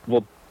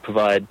will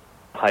provide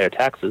higher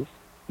taxes,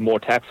 more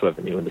tax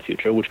revenue in the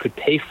future, which could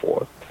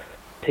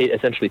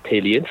essentially pay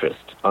the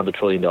interest on the $1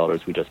 trillion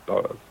we just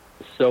borrowed.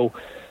 So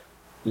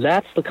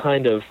that's the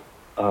kind of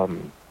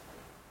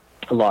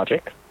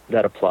logic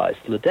that applies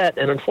to the debt.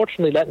 And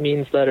unfortunately, that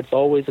means that it's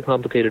always a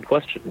complicated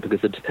question,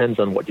 because it depends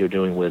on what you're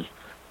doing with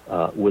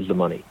the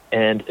money.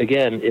 And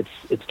again,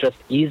 it's just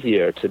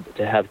easier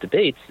to have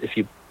debates if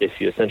you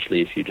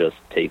just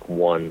take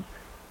one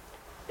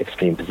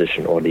extreme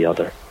position or the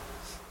other.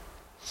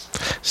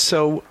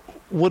 So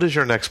what is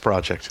your next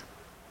project?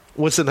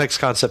 What's the next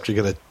concept you're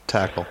going to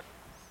tackle?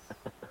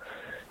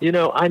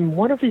 I'm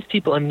one of these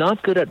people. I'm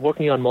not good at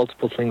working on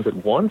multiple things at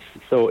once,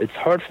 so it's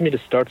hard for me to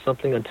start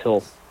something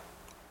until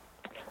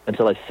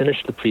I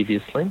finish the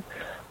previous thing.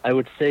 I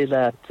would say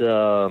that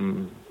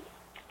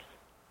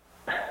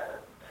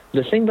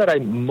The thing that I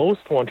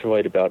most want to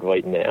write about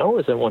right now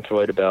is I want to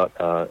write about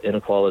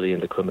inequality in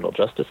the criminal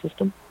justice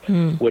system,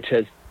 which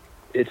has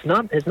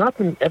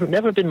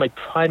never been my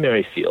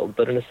primary field,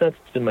 but in a sense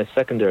it's been my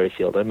secondary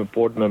field. I'm a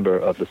board member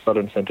of the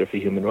Southern Center for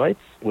Human Rights,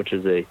 which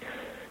is a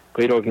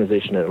great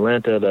organization in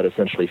Atlanta that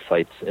essentially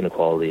fights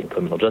inequality in the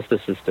criminal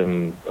justice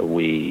system.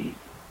 We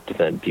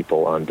defend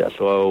people on death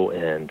row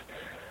and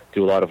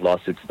do a lot of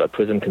lawsuits about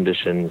prison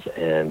conditions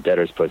and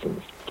debtors'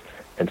 prisons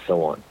and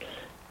so on.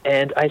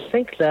 And I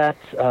think that,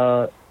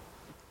 so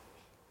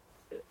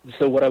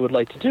what I would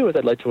like to do is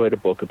I'd like to write a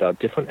book about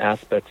different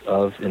aspects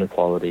of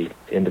inequality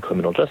in the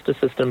criminal justice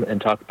system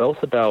and talk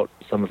both about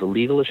some of the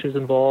legal issues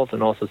involved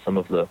and also some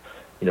of the,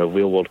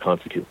 real-world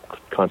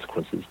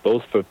consequences,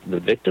 both for the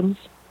victims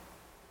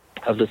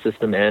of the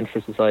system and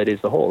for society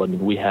as a whole. I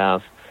mean, we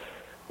have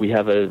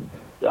a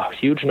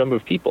huge number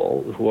of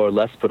people who are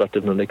less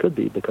productive than they could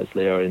be because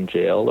they are in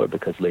jail or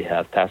because they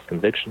have past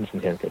convictions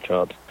and can't get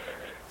jobs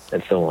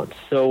and so on.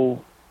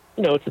 So,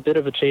 it's a bit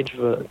of a change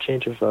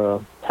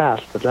of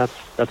path, but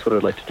that's what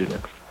I'd like to do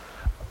next.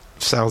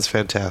 Sounds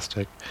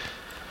fantastic.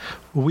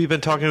 We've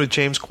been talking with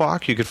James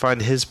Kwok. You can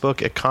find his book,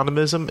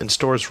 Economism, in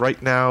stores right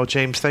now.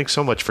 James, thanks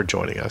so much for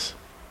joining us.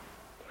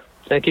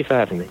 Thank you for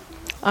having me.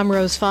 I'm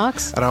Rose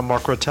Fox. And I'm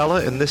Mark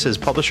Rotella, and this is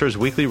Publishers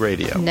Weekly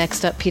Radio.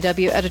 Next up,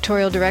 PW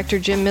editorial director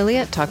Jim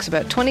Milliot talks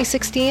about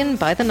 2016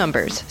 by the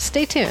numbers.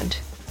 Stay tuned.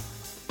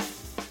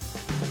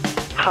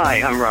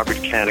 Hi, I'm Robert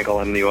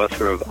Canigal. I'm the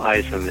author of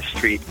Eyes on the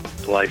Street,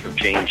 The Life of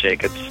Jane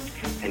Jacobs,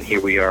 and here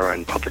we are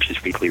on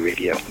Publishers Weekly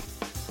Radio.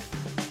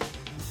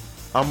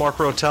 I'm Mark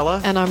Rotella.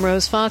 And I'm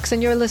Rose Fox,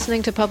 and you're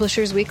listening to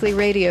Publishers Weekly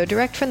Radio,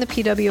 direct from the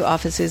PW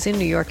offices in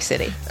New York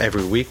City.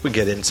 Every week we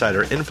get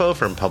insider info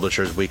from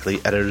Publishers Weekly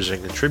editors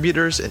and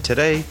contributors, and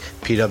today,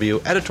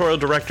 PW editorial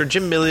director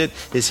Jim Milliot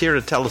is here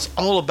to tell us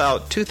all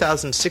about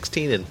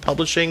 2016 in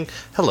publishing.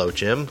 Hello,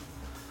 Jim.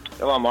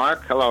 Hello,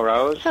 Mark. Hello,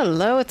 Rose.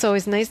 Hello. It's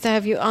always nice to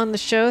have you on the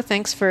show.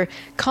 Thanks for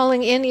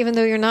calling in, even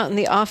though you're not in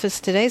the office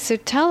today. So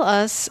tell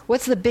us,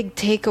 what's the big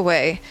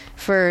takeaway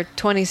for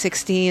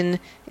 2016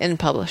 in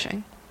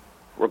publishing?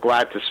 We're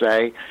glad to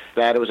say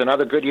that it was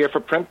another good year for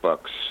print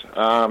books.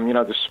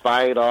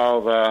 Despite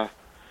all the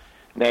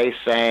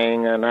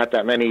naysaying not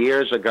that many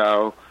years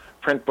ago,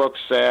 print book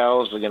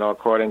sales,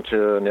 according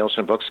to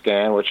Nielsen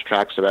Bookscan, which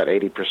tracks about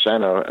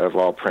 80% of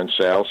all print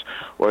sales,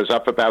 was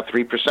up about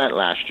 3%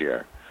 last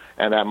year.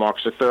 And that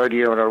marks the third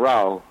year in a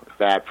row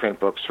that print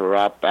books were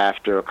up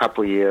after a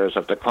couple of years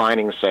of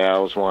declining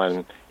sales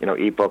when,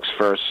 ebooks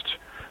first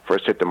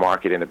hit the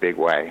market in a big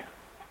way.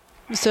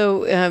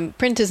 So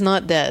print is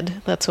not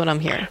dead. That's what I'm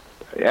hearing.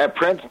 Yeah,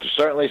 print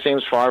certainly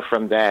seems far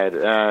from dead.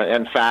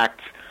 In fact,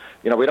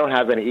 we don't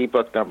have any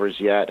ebook numbers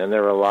yet, and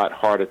they're a lot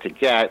harder to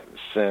get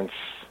since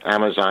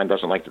Amazon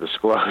doesn't like to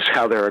disclose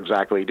how they're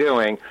exactly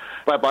doing.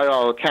 But by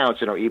all accounts,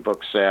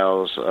 ebook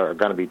sales are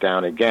going to be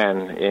down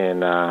again in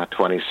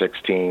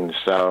 2016.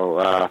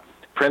 So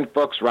print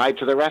books ride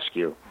to the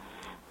rescue.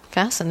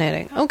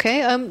 Fascinating.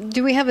 Okay.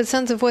 Do we have a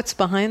sense of what's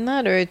behind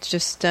that, or it's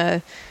just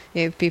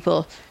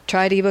people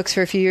tried ebooks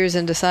for a few years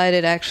and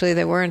decided actually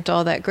they weren't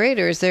all that great,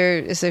 or is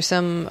there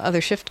some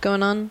other shift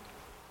going on?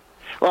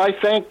 Well, I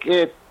think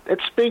it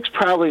speaks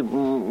probably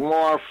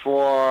more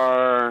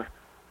for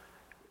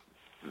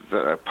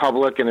the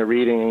public and the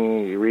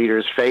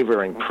readers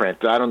favoring print.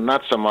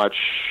 Not so much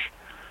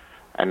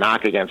a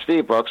knock against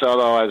ebooks,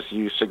 although, as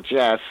you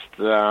suggest,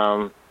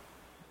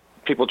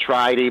 people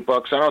tried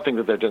ebooks. I don't think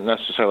that they're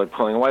necessarily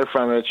pulling away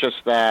from it. It's just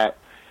that,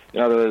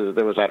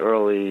 there was that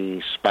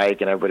early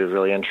spike and everybody was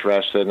really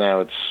interested.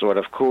 Now it's sort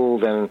of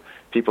cooled and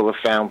people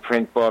have found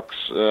print books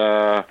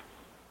are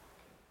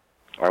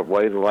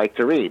what they like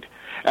to read.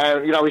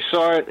 And, we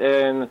saw it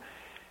in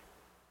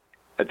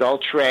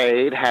adult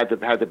trade had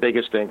the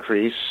biggest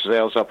increase.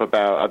 Sales up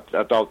about,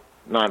 adult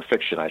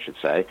nonfiction, I should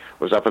say,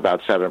 was up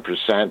about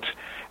 7%.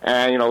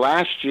 And,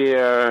 last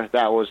year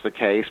that was the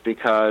case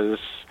because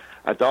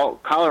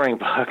adult coloring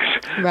books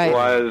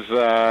was,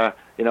 a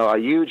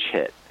huge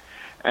hit.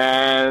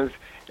 And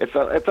it's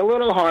a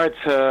little hard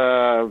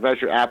to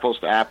measure apples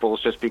to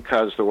apples just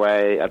because the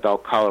way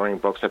adult coloring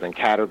books have been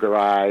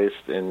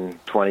categorized in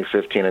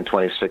 2015 and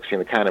 2016,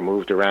 it kind of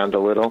moved around a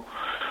little.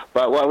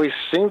 But what we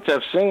seem to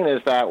have seen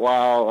is that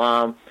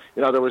while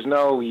there was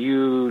no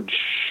huge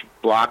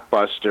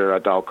blockbuster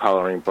adult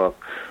coloring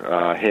book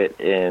hit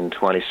in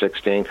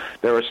 2016,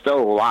 there were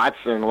still lots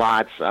and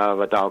lots of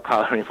adult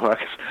coloring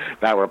books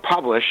that were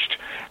published,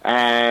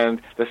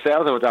 and the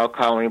sales of adult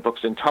coloring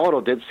books in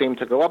total did seem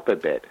to go up a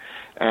bit.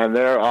 And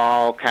they're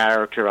all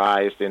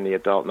characterized in the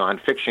adult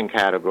nonfiction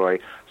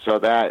category. So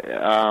that,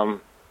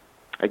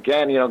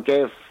 again,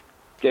 gave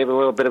a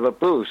little bit of a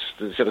boost,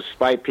 so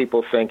despite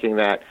people thinking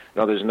that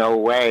there's no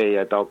way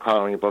adult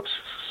coloring books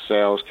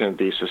sales can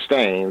be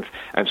sustained,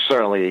 and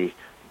certainly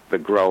the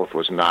growth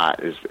was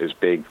not as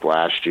big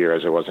last year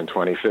as it was in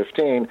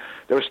 2015,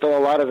 there was still a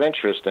lot of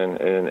interest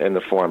in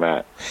the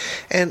format.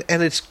 And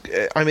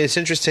it's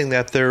interesting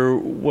that there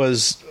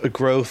was a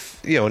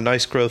growth, a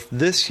nice growth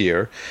this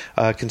year,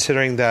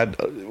 considering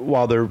that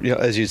while there,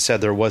 as you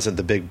said, there wasn't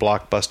the big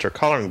blockbuster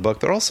coloring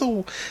book, there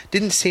also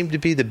didn't seem to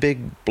be the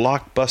big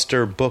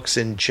blockbuster books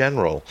in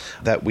general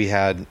that we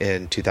had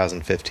in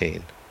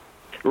 2015.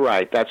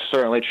 Right, that's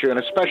certainly true, and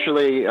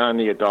especially on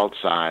the adult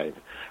side.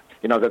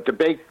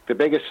 The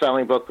biggest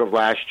selling book of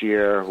last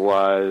year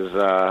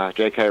was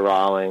J.K.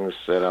 Rowling's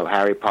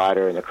Harry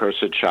Potter and the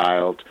Cursed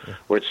Child,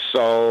 which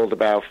sold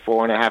about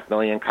 4.5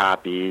 million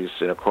copies,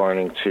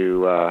 according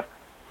to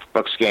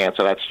BookScan,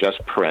 so that's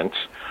just print.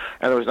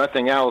 And there was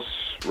nothing else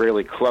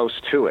really close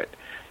to it.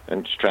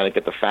 I'm just trying to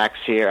get the facts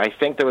here. I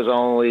think there was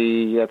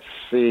only,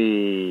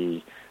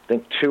 2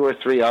 or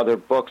 3 other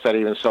books that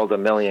even sold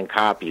 1 million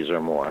copies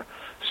or more.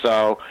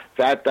 So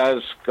that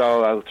does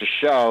go to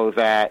show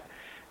that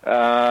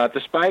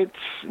despite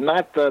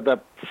not the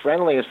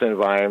friendliest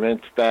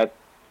environment, that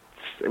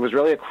it was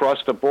really across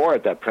the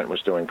board that print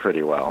was doing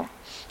pretty well.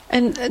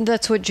 And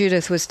that's what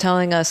Judith was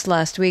telling us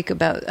last week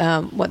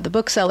about what the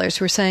booksellers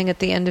were saying at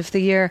the end of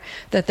the year,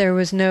 that there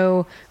was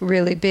no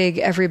really big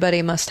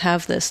everybody must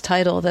have this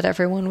title that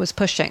everyone was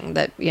pushing,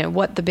 that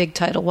what the big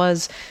title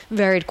was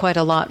varied quite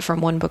a lot from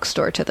one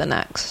bookstore to the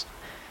next.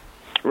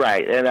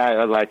 Right, and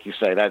like you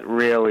say, that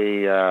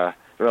really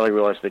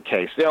was the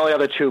case. The only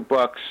other 2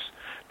 books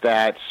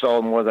that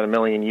sold more than 1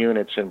 million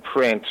units in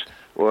print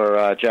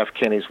were Jeff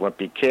Kinney's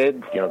Wimpy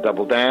Kid,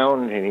 Double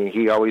Down, and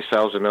he always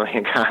sells 1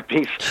 million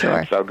copies,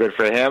 sure. So good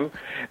for him.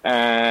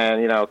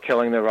 And,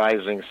 Killing the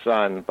Rising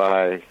Sun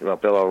by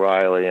Bill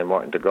O'Reilly and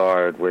Martin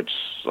Dugard, which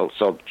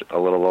sold a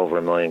little over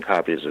 1 million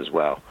copies as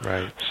well.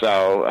 Right.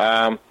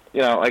 So,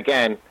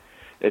 again,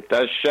 it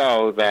does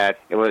show that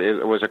it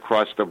was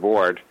across the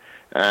board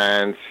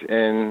and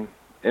in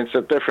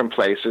some different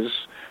places.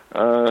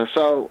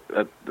 So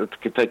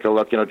could take a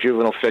look.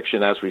 Juvenile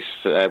fiction, as we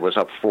said, was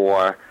up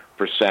 4%,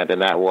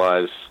 and that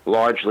was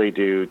largely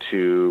due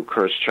to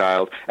Cursed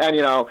Child. And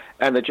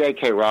and the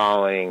J.K.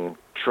 Rowling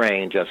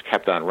train just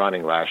kept on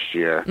running last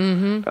year.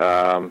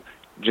 Mm-hmm.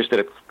 Just did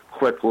a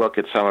quick look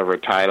at some of her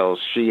titles.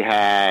 She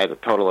had a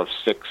total of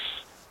 6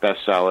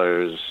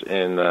 bestsellers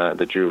in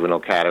the juvenile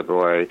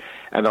category,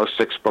 and those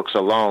 6 books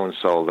alone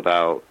sold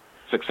about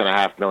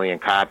 6.5 million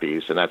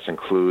copies, and that's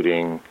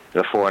including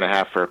the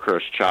 4.5 for A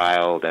Cursed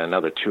Child and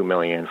another 2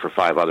 million for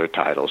 5 other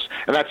titles.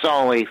 And that's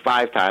only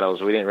 5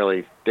 titles. We didn't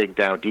really dig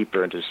down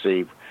deeper to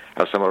see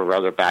how some of our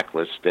other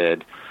backlists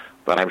did.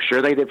 But I'm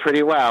sure they did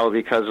pretty well,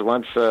 because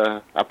once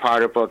a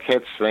Potter book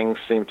hits, things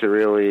seem to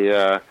really,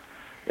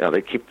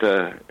 they keep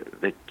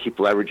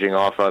leveraging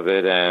off of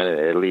it, and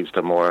it leads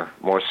to more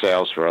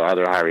sales for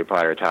other Harry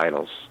Potter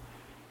titles.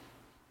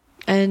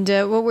 And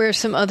what were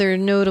some other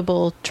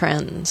notable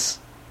trends?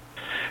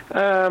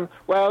 In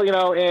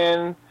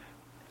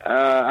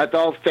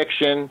adult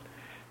fiction,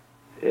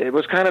 it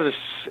was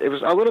it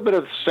was a little bit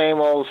of the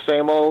same old,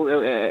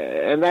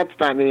 and that's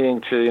not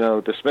meaning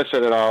to, dismiss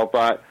it at all,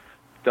 but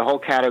the whole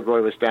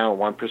category was down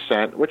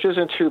 1%, which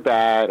isn't too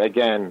bad.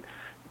 Again,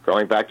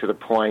 going back to the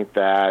point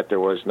that there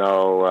was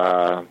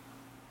no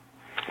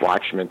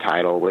Watchmen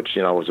title, which,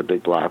 was a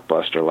big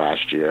blockbuster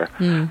last year.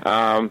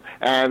 Mm.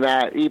 And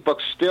that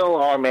ebooks still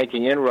are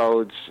making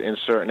inroads in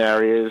certain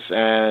areas,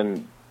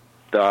 and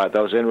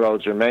those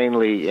inroads are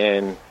mainly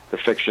in the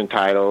fiction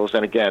titles.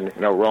 And again,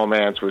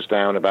 romance was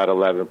down about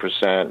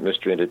 11%,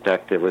 mystery and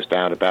detective was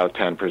down about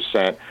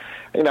 10%,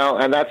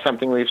 and that's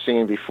something we've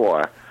seen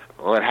before.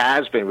 What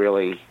has been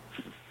really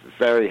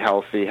very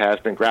healthy has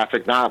been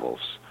graphic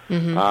novels.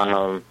 Mm-hmm.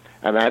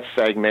 And that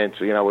segment,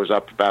 was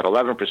up about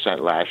 11%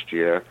 last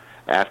year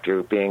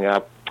after being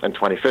up in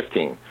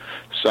 2015.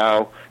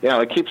 So,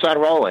 it keeps on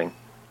rolling.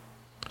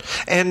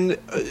 And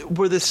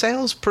were the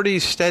sales pretty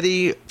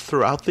steady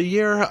throughout the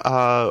year,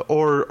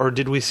 or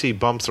did we see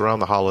bumps around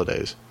the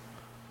holidays?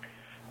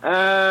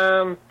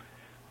 Well,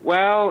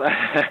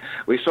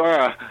 we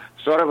saw a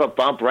sort of a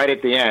bump right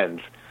at the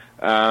end.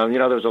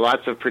 There was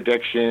lots of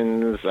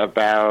predictions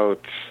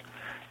about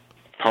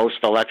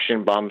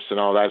post-election bumps and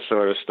all that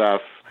sort of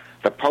stuff.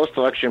 The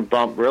post-election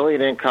bump really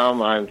didn't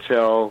come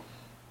until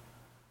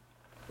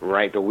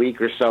the week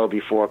or so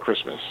before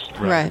Christmas.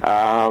 Right.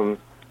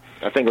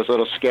 I think it was a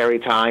little scary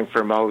time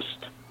for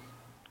most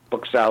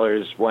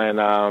booksellers when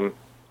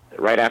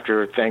right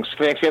after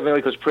Thanksgiving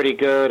week was pretty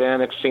good,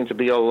 and it seemed to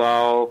be a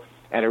lull.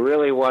 And it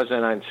really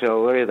wasn't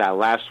until really that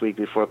last week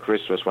before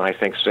Christmas when I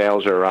think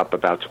sales are up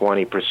about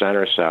 20%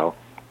 or so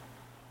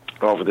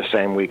over the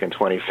same week in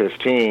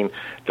 2015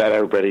 that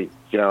everybody,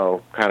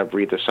 kind of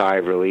breathed a sigh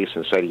of relief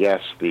and said,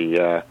 yes,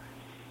 the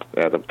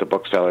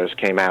booksellers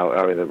came out,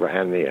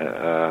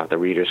 and the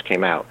readers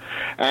came out.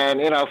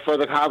 And, for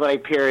the holiday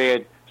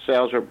period,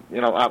 sales were,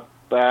 up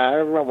 1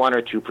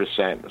 or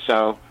 2%.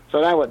 So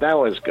that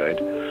was good.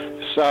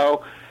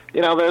 So,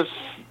 there's,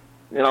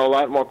 a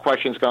lot more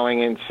questions going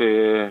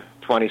into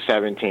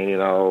 2017.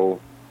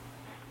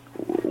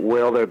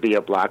 will there be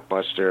a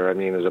blockbuster? I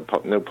mean, there's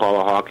a new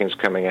Paula Hawkins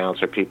coming out,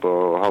 so people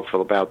are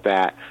hopeful about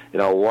that. You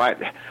know,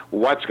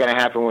 what's going to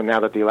happen now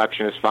that the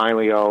election is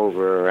finally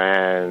over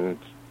and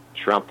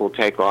Trump will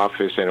take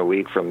office in a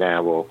week from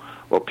now?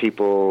 Will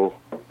people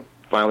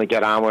finally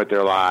get on with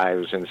their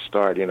lives and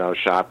start,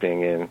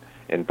 shopping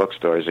in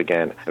bookstores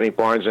again? I mean,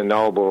 Barnes &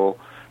 Noble,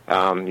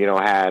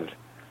 had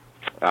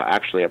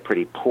actually a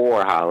pretty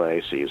poor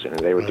holiday season, and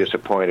they were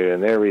disappointed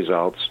in their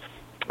results.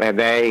 And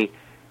they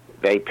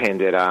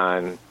pinned it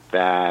on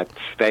that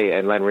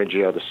and Len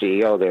Riggio, the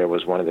CEO there,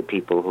 was one of the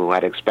people who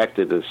had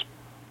expected this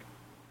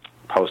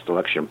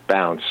post-election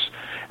bounce,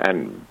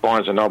 and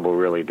Barnes & Noble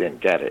really didn't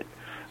get it.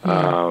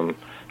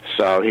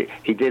 So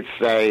he did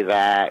say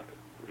that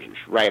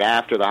right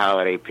after the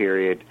holiday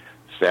period,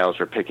 sales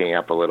were picking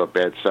up a little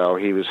bit, so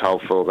he was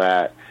hopeful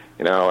that,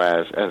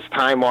 as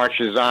time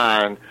marches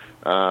on,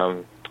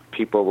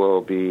 people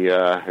will be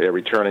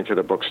returning to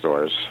the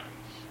bookstores.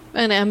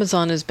 And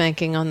Amazon is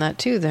banking on that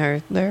too.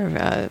 They're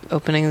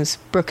opening this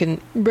brick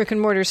and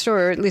mortar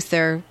store, or at least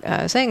they're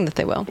saying that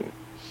they will.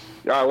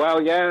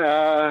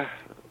 They're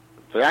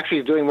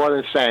actually doing more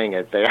than saying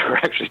it. They are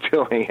actually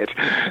doing it.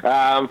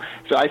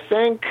 So I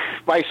think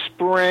by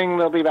spring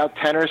there'll be about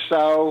 10 or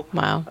so.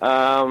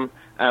 Wow.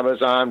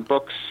 Amazon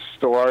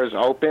bookstores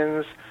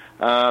opens.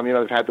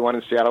 They've had the one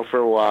in Seattle for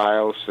a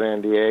while.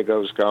 San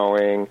Diego's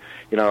going.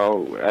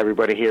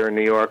 Everybody here in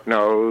New York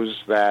knows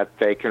that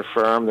they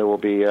confirmed there will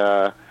be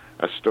a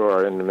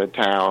store in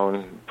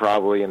Midtown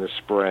probably in the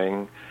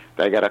spring.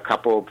 They got a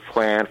couple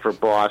planned for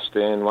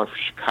Boston, one for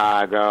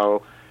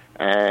Chicago,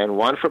 and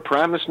one for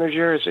Paramus, New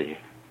Jersey.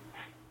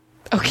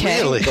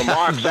 Okay. Really? So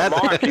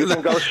Mark, you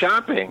can go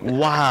shopping.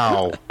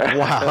 Wow.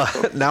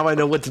 Now I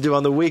know what to do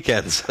on the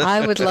weekends.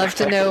 I would love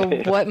to know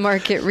what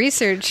market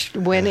research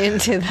went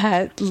into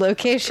that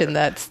location.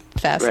 That's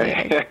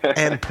fascinating.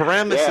 And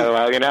Paramus... Yeah,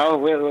 well, they know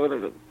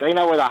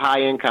where the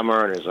high-income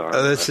earners are.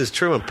 This is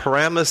true. And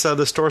Paramus,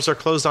 the stores are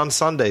closed on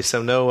Sunday,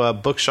 so no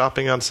book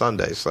shopping on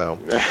Sunday. So,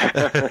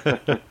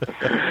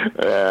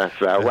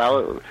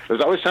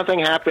 there's always something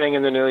happening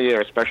in the new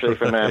year, especially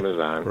from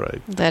Amazon.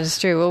 Right. That is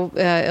true. Well,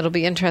 it'll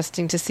be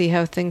interesting to see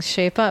how things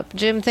shape up.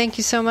 Jim, thank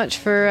you so much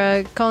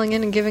for calling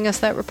in and giving us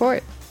that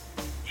report.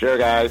 Sure,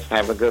 guys.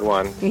 Have a good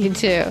one. You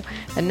too.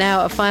 And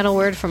now a final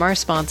word from our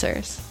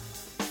sponsors.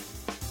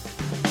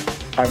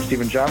 I'm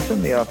Stephen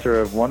Johnson, the author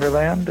of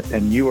Wonderland,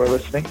 and you are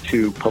listening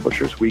to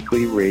Publishers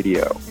Weekly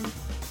Radio.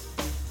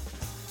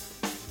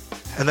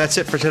 And that's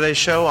it for today's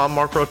show. I'm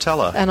Mark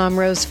Rotella. And I'm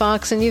Rose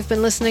Fox, and you've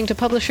been listening to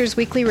Publishers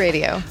Weekly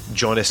Radio.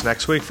 Join us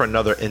next week for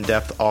another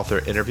in-depth author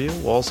interview.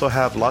 We'll also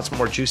have lots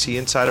more juicy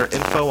insider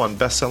info on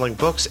best-selling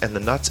books and the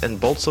nuts and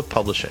bolts of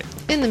publishing.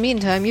 In the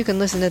meantime, you can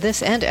listen to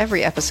this and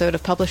every episode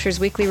of Publishers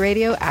Weekly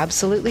Radio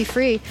absolutely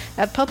free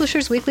at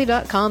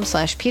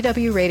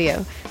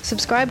publishersweekly.com/pwradio.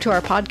 Subscribe to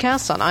our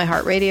podcasts on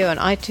iHeartRadio and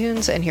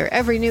iTunes and hear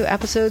every new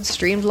episode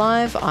streamed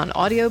live on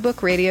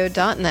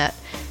audiobookradio.net.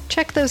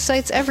 Check those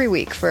sites every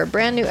week for a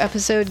brand new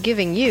episode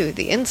giving you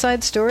the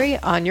inside story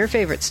on your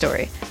favorite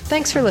story.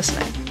 Thanks for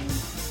listening.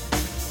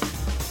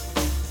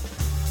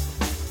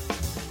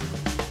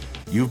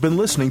 You've been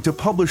listening to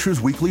Publishers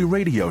Weekly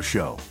Radio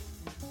Show.